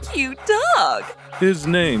has a cute dog. His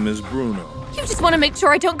name is Bruno. You just want to make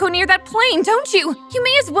sure I don't go near that plane, don't you? You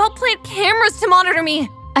may as well plant cameras to monitor me.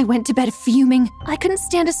 I went to bed fuming. I couldn't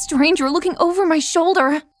stand a stranger looking over my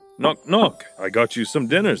shoulder. Knock, knock. I got you some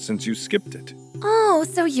dinner since you skipped it. Oh,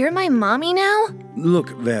 so you're my mommy now? Look,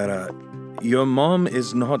 Vera, your mom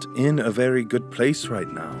is not in a very good place right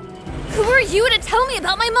now. Who are you to tell me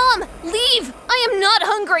about my mom? Leave! I am not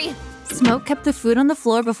hungry! Smoke kept the food on the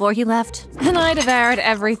floor before he left, and I devoured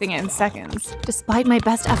everything in seconds. Despite my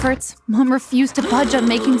best efforts, Mom refused to budge on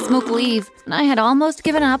making Smoke leave, and I had almost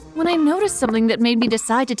given up when I noticed something that made me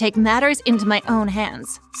decide to take matters into my own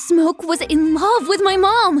hands. Smoke was in love with my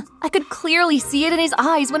mom! I could clearly see it in his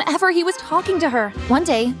eyes whenever he was talking to her. One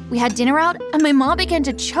day, we had dinner out, and my mom began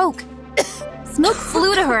to choke. Smoke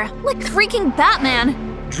flew to her, like freaking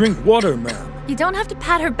Batman. Drink water, ma'am. You don't have to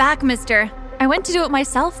pat her back, mister. I went to do it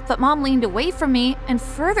myself, but Mom leaned away from me and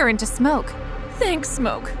further into Smoke. Thanks,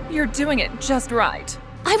 Smoke. You're doing it just right.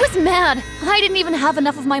 I was mad. I didn't even have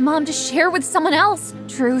enough of my mom to share with someone else.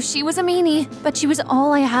 True, she was a meanie, but she was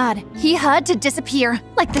all I had. He had to disappear,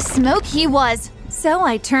 like the Smoke he was. So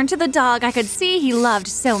I turned to the dog I could see he loved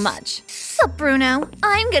so much. Sup, Bruno?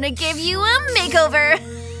 I'm gonna give you a makeover.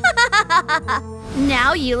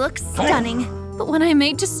 Now you look stunning. But when I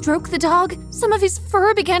made to stroke the dog, some of his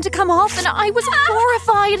fur began to come off and I was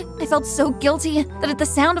horrified. I felt so guilty that at the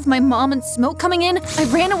sound of my mom and Smoke coming in, I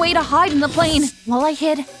ran away to hide in the plane. While I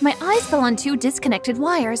hid, my eyes fell on 2 disconnected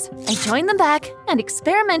wires. I joined them back and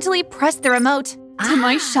experimentally pressed the remote. To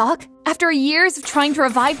my shock, after years of trying to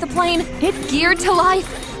revive the plane, it geared to life.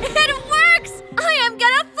 It works! I am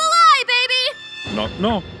gonna fly, baby! Knock,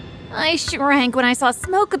 knock. I shrank when I saw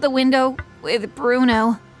Smoke at the window with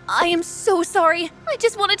Bruno. I am so sorry. I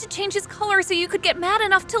just wanted to change his color so you could get mad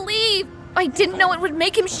enough to leave. I didn't know it would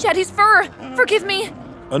make him shed his fur. Forgive me.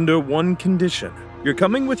 Under one condition. You're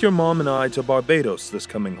coming with your mom and I to Barbados this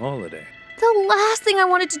coming holiday. The The last thing I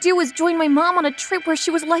wanted to do was join my mom on a trip where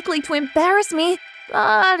she was likely to embarrass me.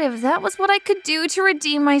 But if that was what I could do to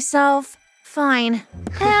redeem myself, fine.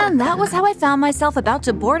 And that was how I found myself about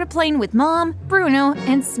to board a plane with Mom, Bruno,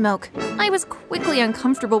 and Smoke. I was quickly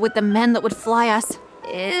uncomfortable with the men that would fly us.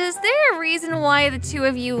 Is there a reason why the two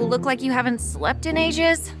of you look like you haven't slept in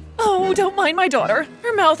ages? Oh, don't mind my daughter.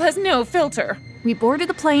 Her mouth has no filter. We boarded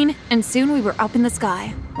the plane, and soon we were up in the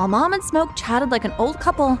sky. While Mom and Smoke chatted like an old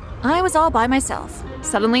couple, I was all by myself.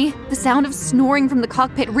 Suddenly, the sound of snoring from the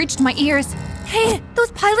cockpit reached my ears. Hey,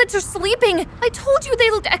 those pilots are sleeping! I told you they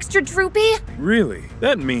looked extra droopy! Really?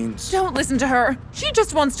 That means... Don't listen to her. She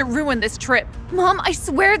just wants to ruin this trip. Mom, I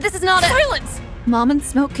swear this is not a— Silence! Mom and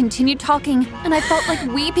Smoke continued talking, and I felt like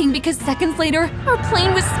weeping because seconds later, our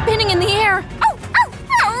plane was spinning in the air. Oh, oh,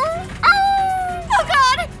 oh, oh! Oh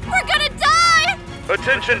God, we're gonna die!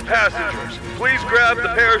 Attention passengers, please grab the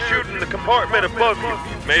parachute in the compartment above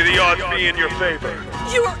you. May the odds be in your favor.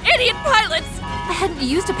 You are idiot pilots! I hadn't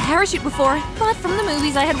used a parachute before, but from the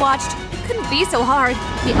movies I had watched, it couldn't be so hard.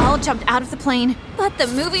 We all jumped out of the plane, but the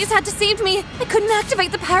movies had deceived me. I couldn't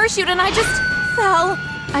activate the parachute and I just fell.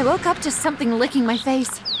 I woke up to something licking my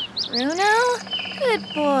face. Bruno? Good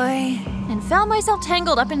boy. And found myself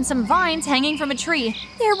tangled up in some vines hanging from a tree.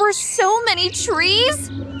 There were so many trees!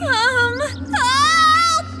 Help! Mom!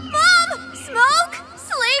 Smoke!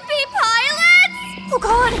 Sleepy pilots! Oh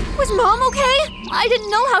God, was Mom okay? I didn't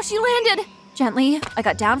know how she landed. Gently, I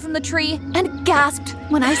got down from the tree and gasped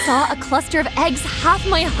when I saw a cluster of eggs half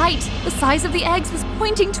my height. The size of the eggs was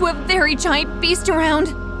pointing to a very giant beast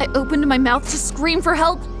around. I opened my mouth to scream for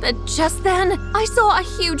help, but just then, I saw a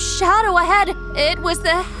huge shadow ahead. It was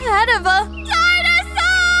the head of a dinosaur!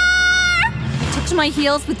 I took to my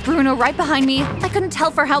heels with Bruno right behind me. I couldn't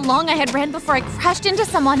tell for how long I had ran before I crashed into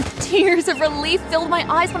someone. Tears of relief filled my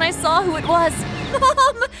eyes when I saw who it was.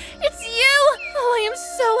 Mom, it's you! Oh, I am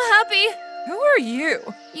so happy. Who are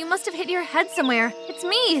you? You must have hit your head somewhere. It's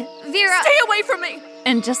me, Vera. Stay away from me!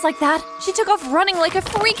 And just like that, she took off running like a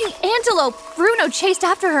freaking antelope. Bruno chased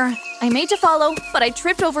after her. I made to follow, but I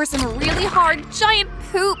tripped over some really hard, giant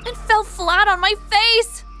poop and fell flat on my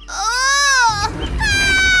face. Oh!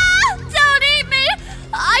 Ah! Don't eat me!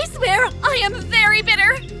 I swear, I am very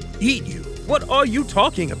bitter. Eat you? What are you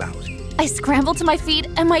talking about? I scrambled to my feet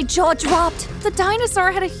and my jaw dropped. The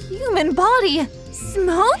dinosaur had a human body.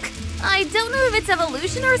 Smoke? I don't know if it's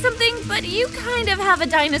evolution or something, but you kind of have a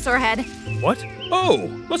dinosaur head. What? Oh,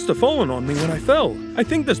 must have fallen on me when I fell. I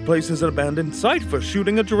think this place is an abandoned site for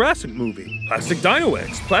shooting a Jurassic movie. Plastic dino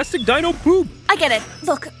eggs, plastic dino poop. I get it.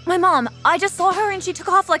 Look, my mom, I just saw her and she took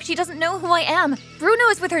off like she doesn't know who I am. Bruno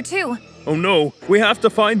is with her too. Oh no, we have to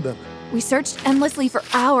find them. We searched endlessly for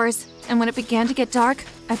hours, and when it began to get dark,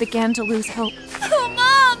 I began to lose hope. Oh,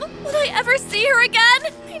 Mom! Will I ever see her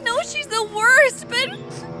again? I know she's the worst, but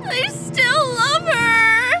I still love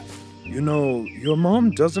her! You know, your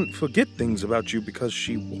mom doesn't forget things about you because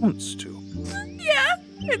she wants to. Yeah,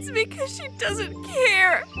 it's because she doesn't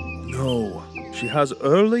care. No, she has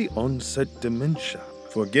early onset dementia.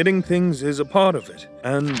 Forgetting things is a part of it,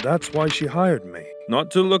 and that's why she hired me.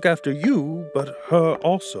 Not to look after you, but her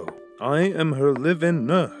also. I am her live-in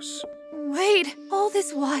nurse. Wait, all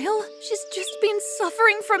this while, she's just been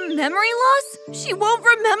suffering from memory loss? She won't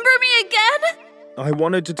remember me again? I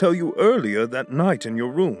wanted to tell you earlier that night in your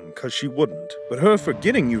room, because she wouldn't. But her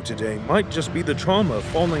forgetting you today might just be the trauma of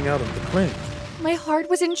falling out of the plane. My heart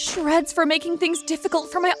was in shreds for making things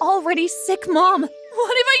difficult for my already sick mom. What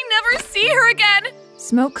if I never see her again?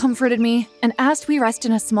 Smoke comforted me and asked we rest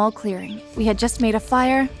in a small clearing. We had just made a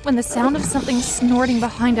fire when the sound of something snorting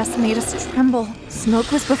behind us made us tremble.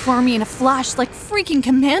 Smoke was before me in a flash like freaking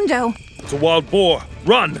commando. It's a wild boar.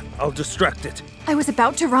 Run! I'll distract it. I was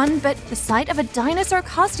about to run, but the sight of a dinosaur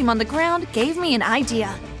costume on the ground gave me an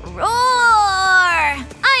idea. Roar!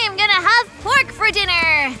 I am gonna have pork for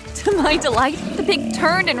dinner! To my delight, the pig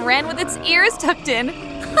turned and ran with its ears tucked in.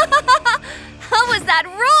 How was that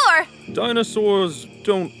roar? Dinosaurs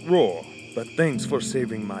don't roar, but thanks for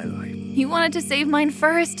saving my life. You wanted to save mine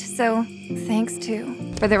first, so thanks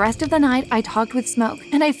too. For the rest of the night, I talked with Smoke,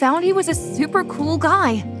 and I found he was a super cool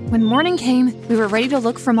guy. When morning came, we were ready to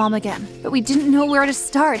look for Mom again, but we didn't know where to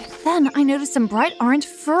start. Then I noticed some bright orange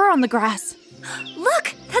fur on the grass.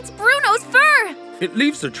 Look, that's Bruno's fur! It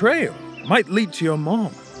leaves a trail. Might lead to your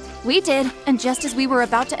mom. We did, and just as we were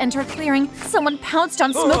about to enter a clearing, someone pounced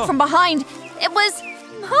on Smoke from behind. It was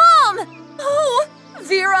Mom! Oh,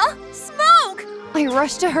 Vera, Smoke! I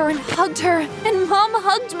rushed to her and hugged her, and Mom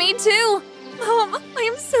hugged me too. Mom, I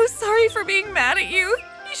am so sorry for being mad at you.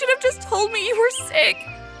 You should have just told me you were sick.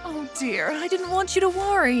 Oh dear, I didn't want you to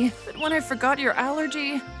worry. But when I forgot your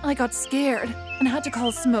allergy, I got scared and had to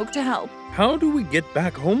call Smoke to help. How do we get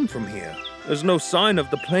back home from here? There's no sign of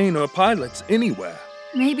the plane or pilots anywhere.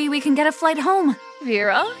 Maybe we can get a flight home.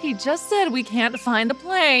 Vera, he just said we can't find the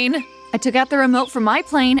plane. I took out the remote from my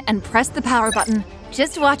plane and pressed the power button.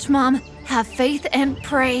 Just watch, Mom. Have faith and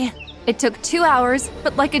pray. It took 2 hours,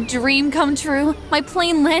 but like a dream come true, my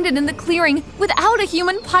plane landed in the clearing without a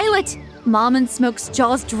human pilot. Mom and Smoke's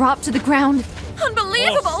jaws dropped to the ground.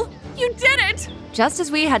 Unbelievable! You did it! Just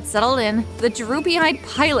as we had settled in, the droopy-eyed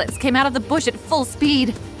pilots came out of the bush at full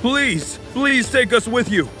speed. Please take us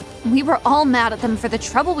with you. We were all mad at them for the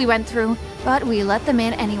trouble we went through, but we let them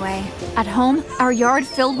in anyway. At home, our yard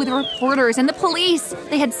filled with reporters and the police.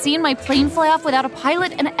 They had seen my plane fly off without a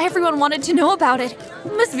pilot, and everyone wanted to know about it.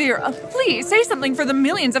 Miss Vera, please say something for the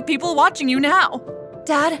millions of people watching you now.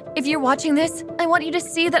 Dad, if you're watching this, I want you to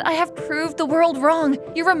see that I have proved the world wrong.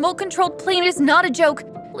 Your remote-controlled plane is not a joke.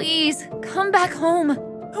 Please, come back home.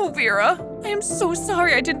 Oh, Vera, I am so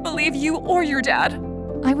sorry I didn't believe you or your dad.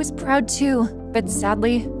 I was proud too, but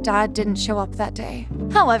sadly, Dad didn't show up that day.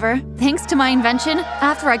 However, thanks to my invention,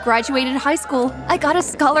 after I graduated high school, I got a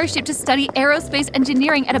scholarship to study aerospace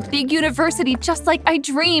engineering at a big university just like I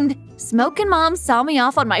dreamed. Smoke and Mom saw me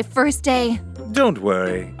off on my first day. Don't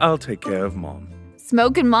worry, I'll take care of Mom.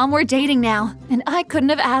 Smoke and Mom were dating now, and I couldn't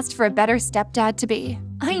have asked for a better stepdad to be.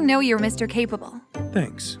 I know you're Mr. Capable.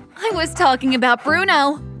 Thanks. I was talking about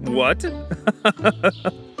Bruno. What?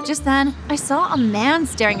 Just then, I saw a man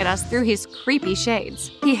staring at us through his creepy shades.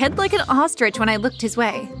 He hid like an ostrich when I looked his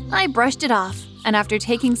way. I brushed it off, and after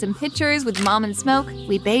taking some pictures with Mom and Smoke,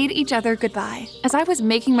 we bade each other goodbye. As I was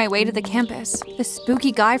making my way to the campus, the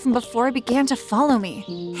spooky guy from before began to follow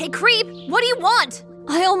me. Hey, creep, what do you want?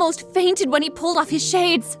 I almost fainted when he pulled off his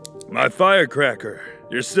shades. My firecracker.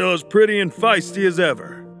 You're still as pretty and feisty as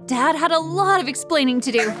ever. Dad had a lot of explaining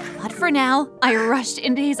to do, but for now, I rushed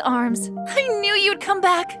into his arms. I knew you'd come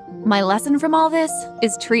back. My lesson from all this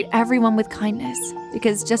is treat everyone with kindness,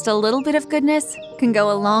 because just a little bit of goodness can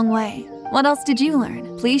go a long way. What else did you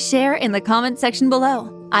learn? Please share in the comment section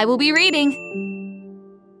below. I will be reading.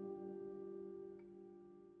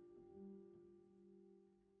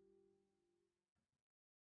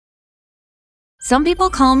 Some people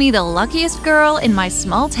call me the luckiest girl in my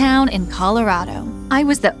small town in Colorado. I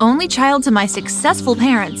was the only child to my successful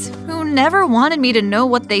parents, who never wanted me to know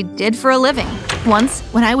what they did for a living. Once,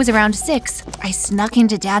 when I was around 6, I snuck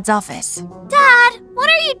into Dad's office. Dad, what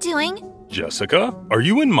are you doing? Jessica, are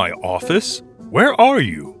you in my office? Where are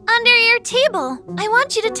you? Under your table. I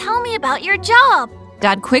want you to tell me about your job.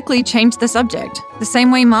 Dad quickly changed the subject, the same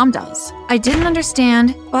way Mom does. I didn't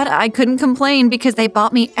understand, but I couldn't complain because they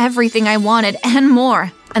bought me everything I wanted and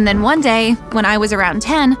more. And then one day, when I was around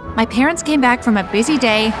 10, my parents came back from a busy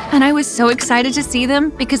day, and I was so excited to see them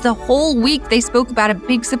because the whole week they spoke about a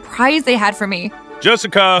big surprise they had for me.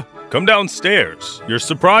 Jessica, come downstairs. Your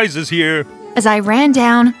surprise is here. As I ran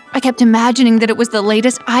down, I kept imagining that it was the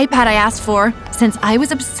latest iPad I asked for, since I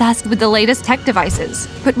was obsessed with the latest tech devices.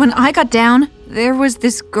 But when I got down, there was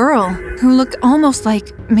this girl who looked almost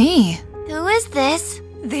like me. Who is this?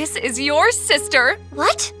 This is your sister.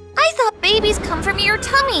 What? I thought babies come from your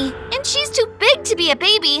tummy, and she's too big to be a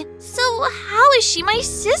baby. So how is she my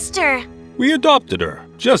sister? We adopted her.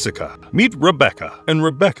 Jessica, meet Rebecca. And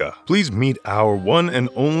Rebecca, please meet our one and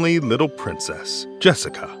only little princess,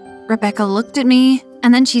 Jessica. Rebecca looked at me,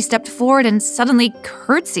 and then she stepped forward and suddenly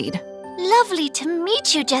curtsied. Lovely to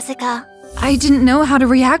meet you, Jessica. I didn't know how to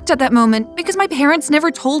react at that moment because my parents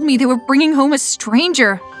never told me they were bringing home a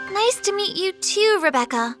stranger. Nice to meet you too,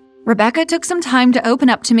 Rebecca. Rebecca took some time to open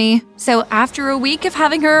up to me, so after a week of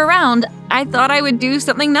having her around, I thought I would do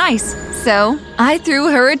something nice. So I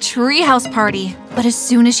threw her a treehouse party. But as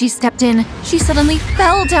soon as she stepped in, she suddenly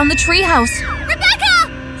fell down the treehouse.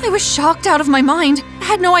 Rebecca! I was shocked out of my mind. I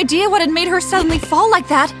had no idea what had made her suddenly fall like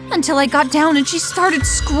that until I got down and she started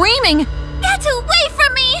screaming. Get away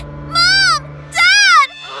from me! Mom!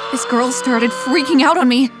 Dad! This girl started freaking out on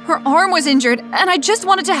me. Her arm was injured, and I just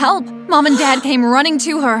wanted to help. Mom and Dad came running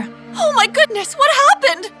to her. Oh my goodness, what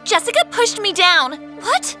happened? Jessica pushed me down.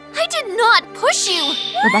 What? I did not push you.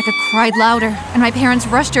 Rebecca cried louder, and my parents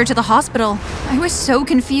rushed her to the hospital. I was so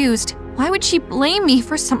confused. Why would she blame me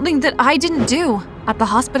for something that I didn't do? At the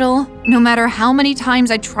hospital, no matter how many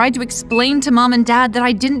times I tried to explain to Mom and Dad that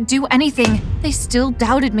I didn't do anything, they still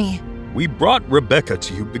doubted me. We brought Rebecca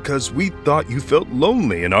to you because we thought you felt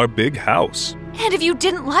lonely in our big house. And if you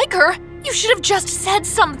didn't like her, you should have just said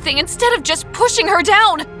something instead of just pushing her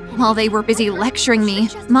down. While they were busy lecturing me,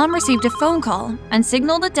 Mom received a phone call and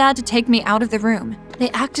signaled at Dad to take me out of the room. They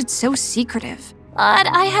acted so secretive. But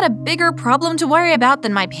I had a bigger problem to worry about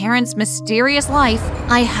than my parents' mysterious life.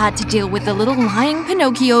 I had to deal with the little lying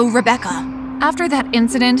Pinocchio, Rebecca. After that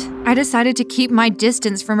incident, I decided to keep my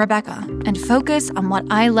distance from Rebecca and focus on what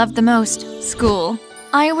I loved the most, school.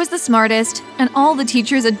 I was the smartest, and all the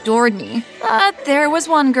teachers adored me. But there was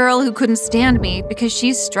one girl who couldn't stand me because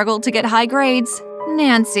she struggled to get high grades.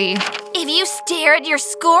 Nancy. If you stare at your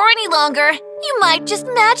score any longer, you might just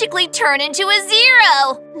magically turn into a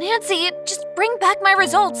 0. Nancy, just bring back my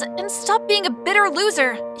results and stop being a bitter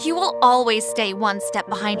loser. You will always stay one step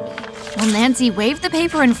behind me. While Nancy waved the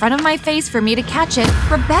paper in front of my face for me to catch it,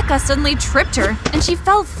 Rebecca suddenly tripped her and she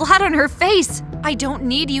fell flat on her face. I don't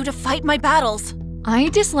need you to fight my battles. I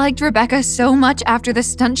disliked Rebecca so much after the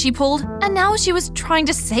stunt she pulled, and now she was trying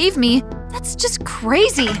to save me. That's just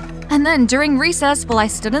crazy. And then during recess, while I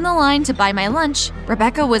stood in the line to buy my lunch,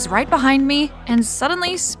 Rebecca was right behind me and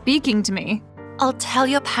suddenly speaking to me. I'll tell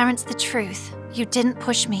your parents the truth. You didn't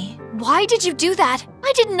push me. Why did you do that?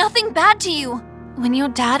 I did nothing bad to you. When your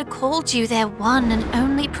dad called you their one and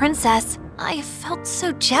only princess, I felt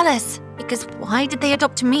so jealous. Because why did they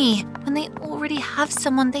adopt me when they already have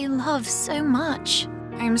someone they love so much?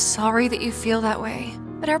 I'm sorry that you feel that way,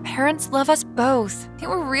 but our parents love us both. They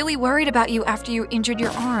were really worried about you after you injured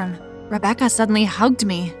your arm. Rebecca suddenly hugged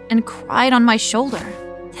me and cried on my shoulder.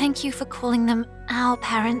 Thank you for calling them our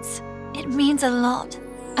parents. It means a lot.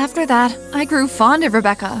 After that, I grew fond of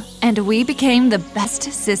Rebecca, and we became the best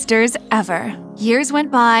sisters ever. Years went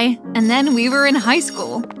by, and then we were in high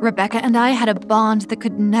school. Rebecca and I had a bond that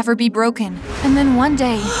could never be broken. And then one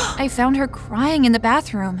day, I found her crying in the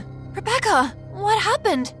bathroom. Rebecca, what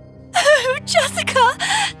happened? Oh, Jessica!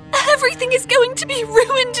 Everything is going to be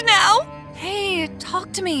ruined now! Hey,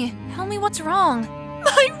 talk to me. Tell me what's wrong.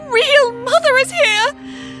 My real mother is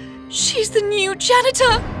here! She's the new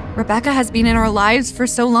janitor! Rebecca has been in our lives for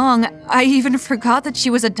so long, I even forgot that she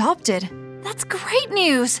was adopted. That's great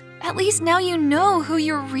news! At least now you know who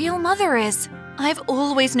your real mother is. I've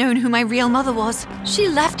always known who my real mother was. She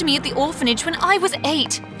left me at the orphanage when I was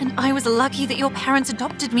 8, and I was lucky that your parents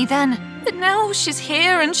adopted me then. But now she's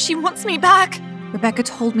here and she wants me back. Rebecca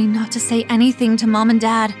told me not to say anything to Mom and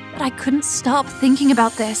Dad, but I couldn't stop thinking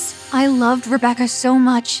about this. I loved Rebecca so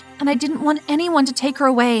much, and I didn't want anyone to take her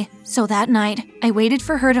away. So that night, I waited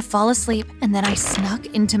for her to fall asleep, and then I snuck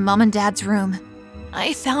into Mom and Dad's room.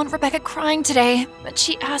 I found Rebecca crying today, but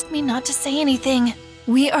she asked me not to say anything.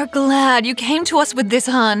 We are glad you came to us with this,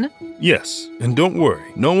 hon. Yes, and don't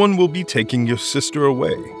worry, no one will be taking your sister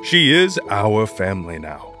away. She is our family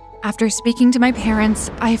now. After speaking to my parents,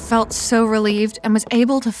 I felt so relieved and was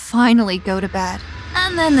able to finally go to bed.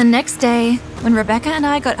 And then the next day, when Rebecca and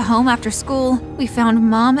I got home after school, we found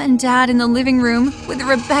Mom and Dad in the living room with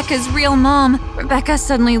Rebecca's real mom. Rebecca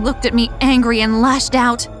suddenly looked at me angry and lashed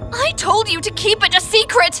out. I told you to keep it a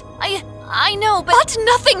secret! I know, but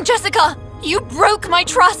nothing, Jessica! You broke my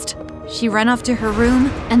trust! She ran off to her room,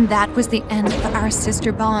 and that was the end of our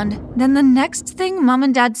sister bond. Then the next thing Mom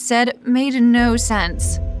and Dad said made no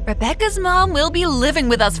sense. Rebecca's mom will be living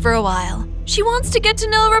with us for a while. She wants to get to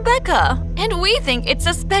know Rebecca, and we think it's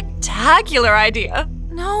a spectacular idea.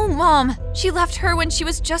 No, Mom. She left her when she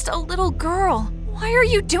was just a little girl. Why are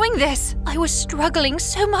you doing this? I was struggling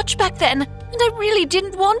so much back then, and I really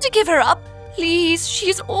didn't want to give her up. Please,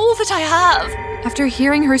 she's all that I have. After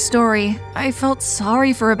hearing her story, I felt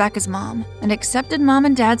sorry for Rebecca's mom and accepted Mom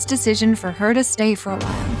and Dad's decision for her to stay for a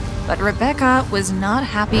while. But Rebecca was not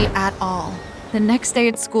happy at all. The next day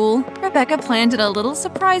at school, Rebecca planted a little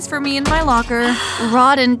surprise for me in my locker.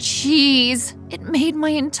 Rotten cheese. It made my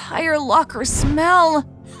entire locker smell.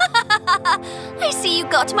 I see you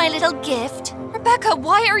got my little gift. Rebecca,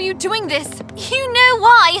 why are you doing this? You know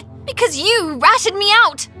why? Because you ratted me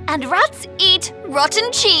out. And rats eat rotten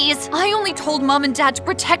cheese. I only told Mom and Dad to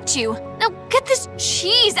protect you. Now get this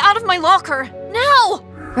cheese out of my locker. Now!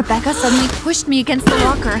 Rebecca suddenly pushed me against the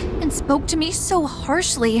locker and spoke to me so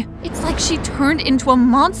harshly. It's like she turned into a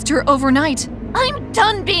monster overnight. I'm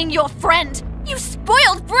done being your friend. You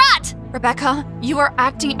spoiled brat! Rebecca, you are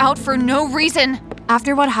acting out for no reason.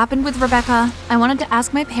 After what happened with Rebecca, I wanted to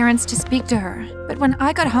ask my parents to speak to her. But when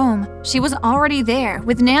I got home, she was already there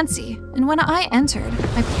with Nancy. And when I entered,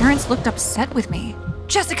 my parents looked upset with me.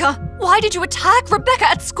 Jessica, why did you attack Rebecca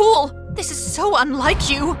at school? This is so unlike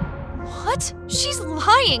you. What? She's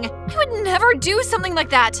lying. I would never do something like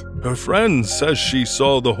that. Her friend says she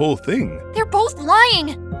saw the whole thing. They're both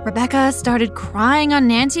lying. Rebecca started crying on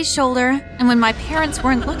Nancy's shoulder, and when my parents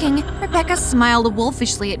weren't looking, Rebecca smiled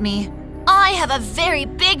wolfishly at me. I have a very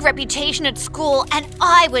big reputation at school, and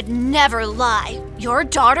I would never lie. Your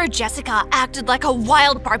daughter Jessica acted like a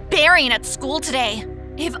wild barbarian at school today.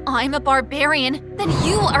 If I'm a barbarian, then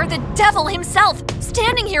you are the devil himself,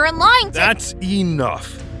 standing here and lying to— That's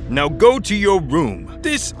enough. Now go to your room.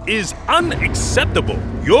 This is unacceptable.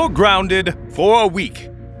 You're grounded for a week.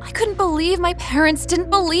 I couldn't believe my parents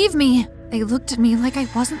didn't believe me. They looked at me like I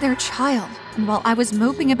wasn't their child. And while I was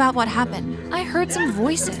moping about what happened, I heard some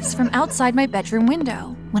voices from outside my bedroom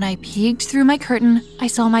window. When I peeked through my curtain, I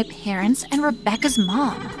saw my parents and Rebecca's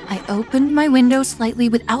mom. I opened my window slightly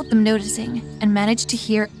without them noticing and managed to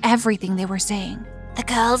hear everything they were saying. The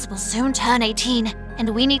girls will soon turn 18,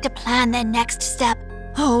 and we need to plan their next step.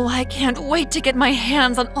 Oh, I can't wait to get my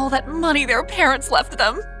hands on all that money their parents left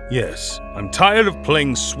them. Yes, I'm tired of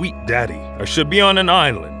playing sweet daddy. I should be on an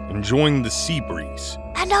island, enjoying the sea breeze.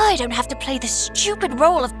 And I don't have to play the stupid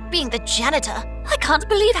role of being the janitor. I can't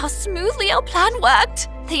believe how smoothly our plan worked.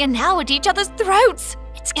 They are now at each other's throats.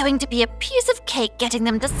 It's going to be a piece of cake getting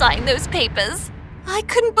them to sign those papers. I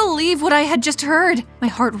couldn't believe what I had just heard. My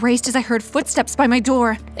heart raced as I heard footsteps by my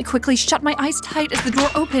door. I quickly shut my eyes tight as the door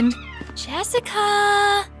opened.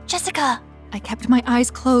 Jessica! Jessica! I kept my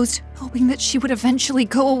eyes closed, hoping that she would eventually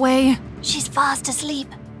go away. She's fast asleep.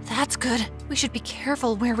 That's good. We should be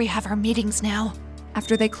careful where we have our meetings now.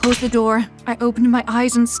 After they closed the door, I opened my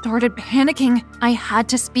eyes and started panicking. I had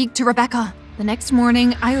to speak to Rebecca. The next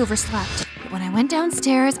morning, I overslept. But when I went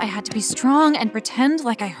downstairs, I had to be strong and pretend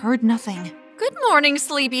like I heard nothing. Good morning,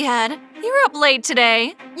 sleepyhead. You're up late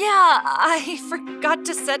today. Yeah, I forgot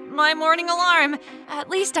to set my morning alarm. At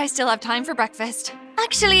least I still have time for breakfast.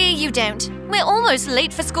 Actually, you don't. We're almost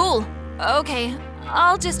late for school. Okay,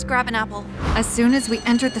 I'll just grab an apple. As soon as we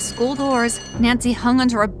entered the school doors, Nancy hung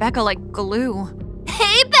onto Rebecca like glue.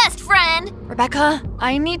 Hey, best friend! Rebecca,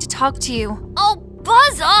 I need to talk to you. Oh,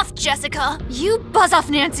 buzz off, Jessica! You buzz off,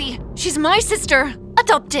 Nancy. She's my sister.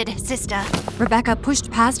 Adopted sister. Rebecca pushed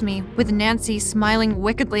past me, with Nancy smiling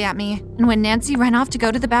wickedly at me. And when Nancy ran off to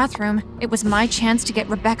go to the bathroom, it was my chance to get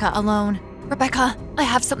Rebecca alone. Rebecca, I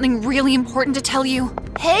have something really important to tell you.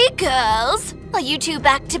 Hey, girls! Are you two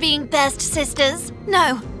back to being best sisters?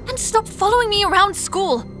 No, and stop following me around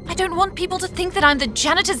school. I don't want people to think that I'm the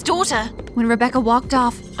janitor's daughter. When Rebecca walked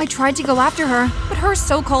off, I tried to go after her, but her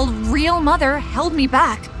so-called real mother held me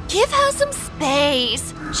back. Give her some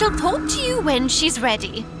space. She'll talk to you when she's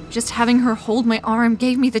ready. Just having her hold my arm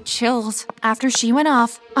gave me the chills. After she went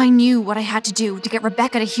off, I knew what I had to do to get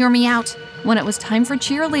Rebecca to hear me out. When it was time for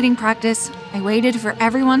cheerleading practice, I waited for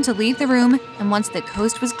everyone to leave the room, and once the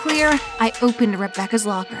coast was clear, I opened Rebecca's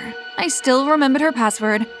locker. I still remembered her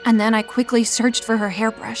password, and then I quickly searched for her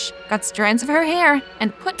hairbrush, got strands of her hair,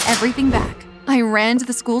 and put everything back. I ran to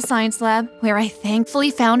the school science lab, where I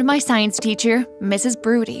thankfully found my science teacher, Mrs.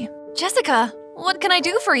 Broody. Jessica, what can I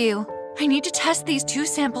do for you? I need to test these 2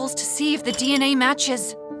 samples to see if the DNA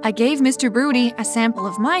matches. I gave Mr. Broody a sample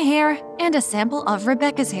of my hair and a sample of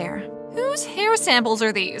Rebecca's hair. Whose hair samples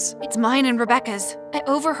are these? It's mine and Rebecca's. I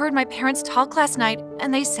overheard my parents talk last night,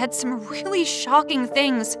 and they said some really shocking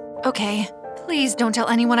things. Okay, please don't tell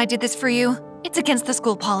anyone I did this for you. It's against the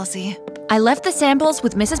school policy. I left the samples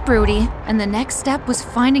with Mrs. Broody, and the next step was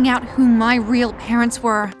finding out who my real parents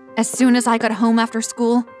were. As soon as I got home after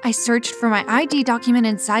school, I searched for my ID document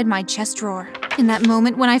inside my chest drawer. In that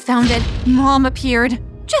moment when I found it, Mom appeared.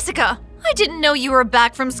 Jessica, I didn't know you were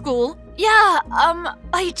back from school. Yeah,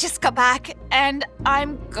 I just got back, and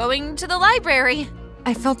I'm going to the library.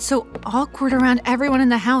 I felt so awkward around everyone in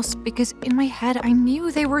the house because in my head I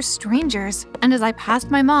knew they were strangers. And as I passed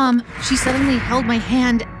my mom, she suddenly held my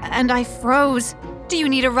hand, and I froze. Do you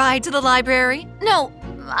need a ride to the library? No,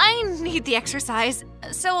 I need the exercise,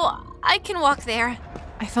 so I can walk there.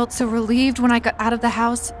 I felt so relieved when I got out of the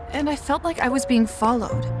house, and I felt like I was being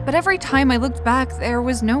followed. But every time I looked back, there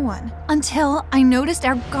was no one. Until I noticed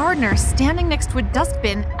our gardener standing next to a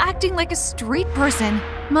dustbin, acting like a street person.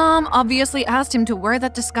 Mom obviously asked him to wear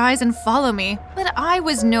that disguise and follow me, but I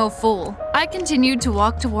was no fool. I continued to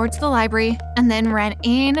walk towards the library, and then ran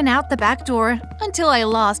in and out the back door until I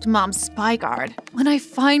lost Mom's spy guard. When I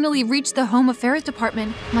finally reached the Home Affairs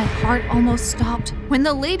Department, my heart almost stopped when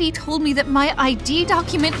the lady told me that my ID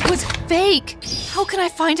document was fake. How can I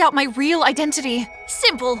find out my real identity?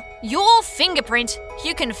 Simple. Your fingerprint.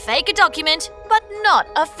 You can fake a document, but not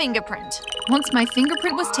a fingerprint. Once my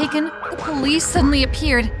fingerprint was taken, the police suddenly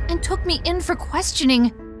appeared and took me in for questioning.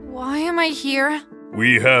 Why am I here?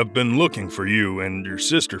 We have been looking for you and your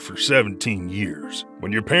sister for 17 years.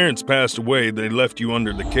 When your parents passed away, they left you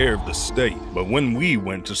under the care of the state. But when we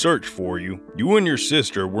went to search for you, you and your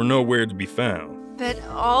sister were nowhere to be found. But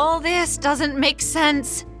all this doesn't make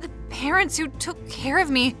sense. The parents who took care of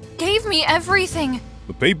me gave me everything.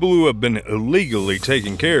 The people who have been illegally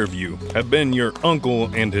taking care of you have been your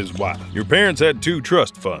uncle and his wife. Your parents had 2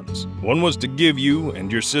 trust funds. One was to give you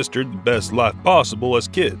and your sister the best life possible as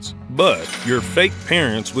kids. But your fake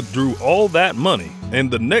parents withdrew all that money,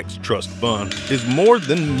 and the next trust fund is more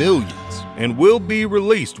than millions and will be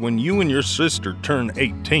released when you and your sister turn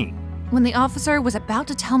 18. When the officer was about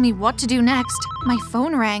to tell me what to do next, my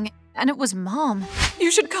phone rang, and it was Mom.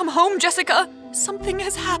 You should come home, Jessica. Something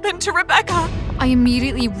has happened to Rebecca. I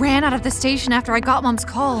immediately ran out of the station after I got Mom's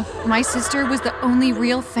call. My sister was the only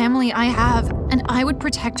real family I have, and I would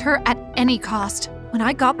protect her at any cost. When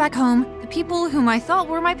I got back home, the people whom I thought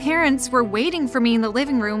were my parents were waiting for me in the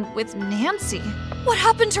living room with Nancy. What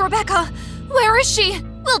happened to Rebecca? Where is she?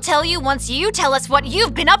 We'll tell you once you tell us what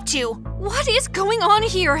you've been up to. What is going on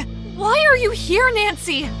here? Why are you here,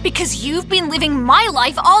 Nancy? Because you've been living my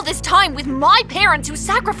life all this time with my parents who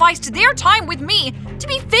sacrificed their time with me to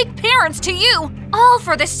be fake parents to you, all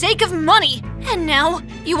for the sake of money. And now,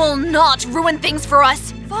 you will not ruin things for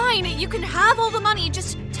us. Fine, you can have all the money,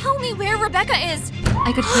 just tell me where Rebecca is.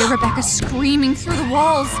 I could hear Rebecca screaming through the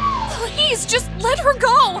walls. Please, just let her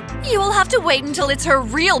go. You will have to wait until it's her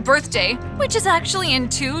real birthday, which is actually in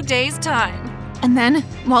 2 days' time. And then,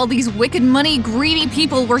 while these wicked money-greedy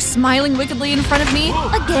people were smiling wickedly in front of me,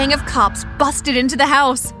 a gang of cops busted into the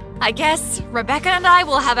house. I guess Rebecca and I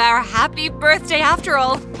will have our happy birthday after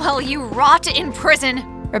all, while you rot in prison.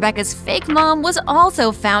 Rebecca's fake mom was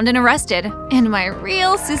also found and arrested, and my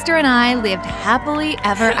real sister and I lived happily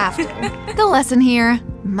ever after. The lesson here: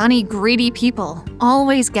 money-greedy people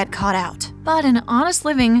always get caught out, but an honest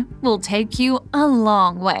living will take you a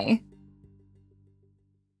long way.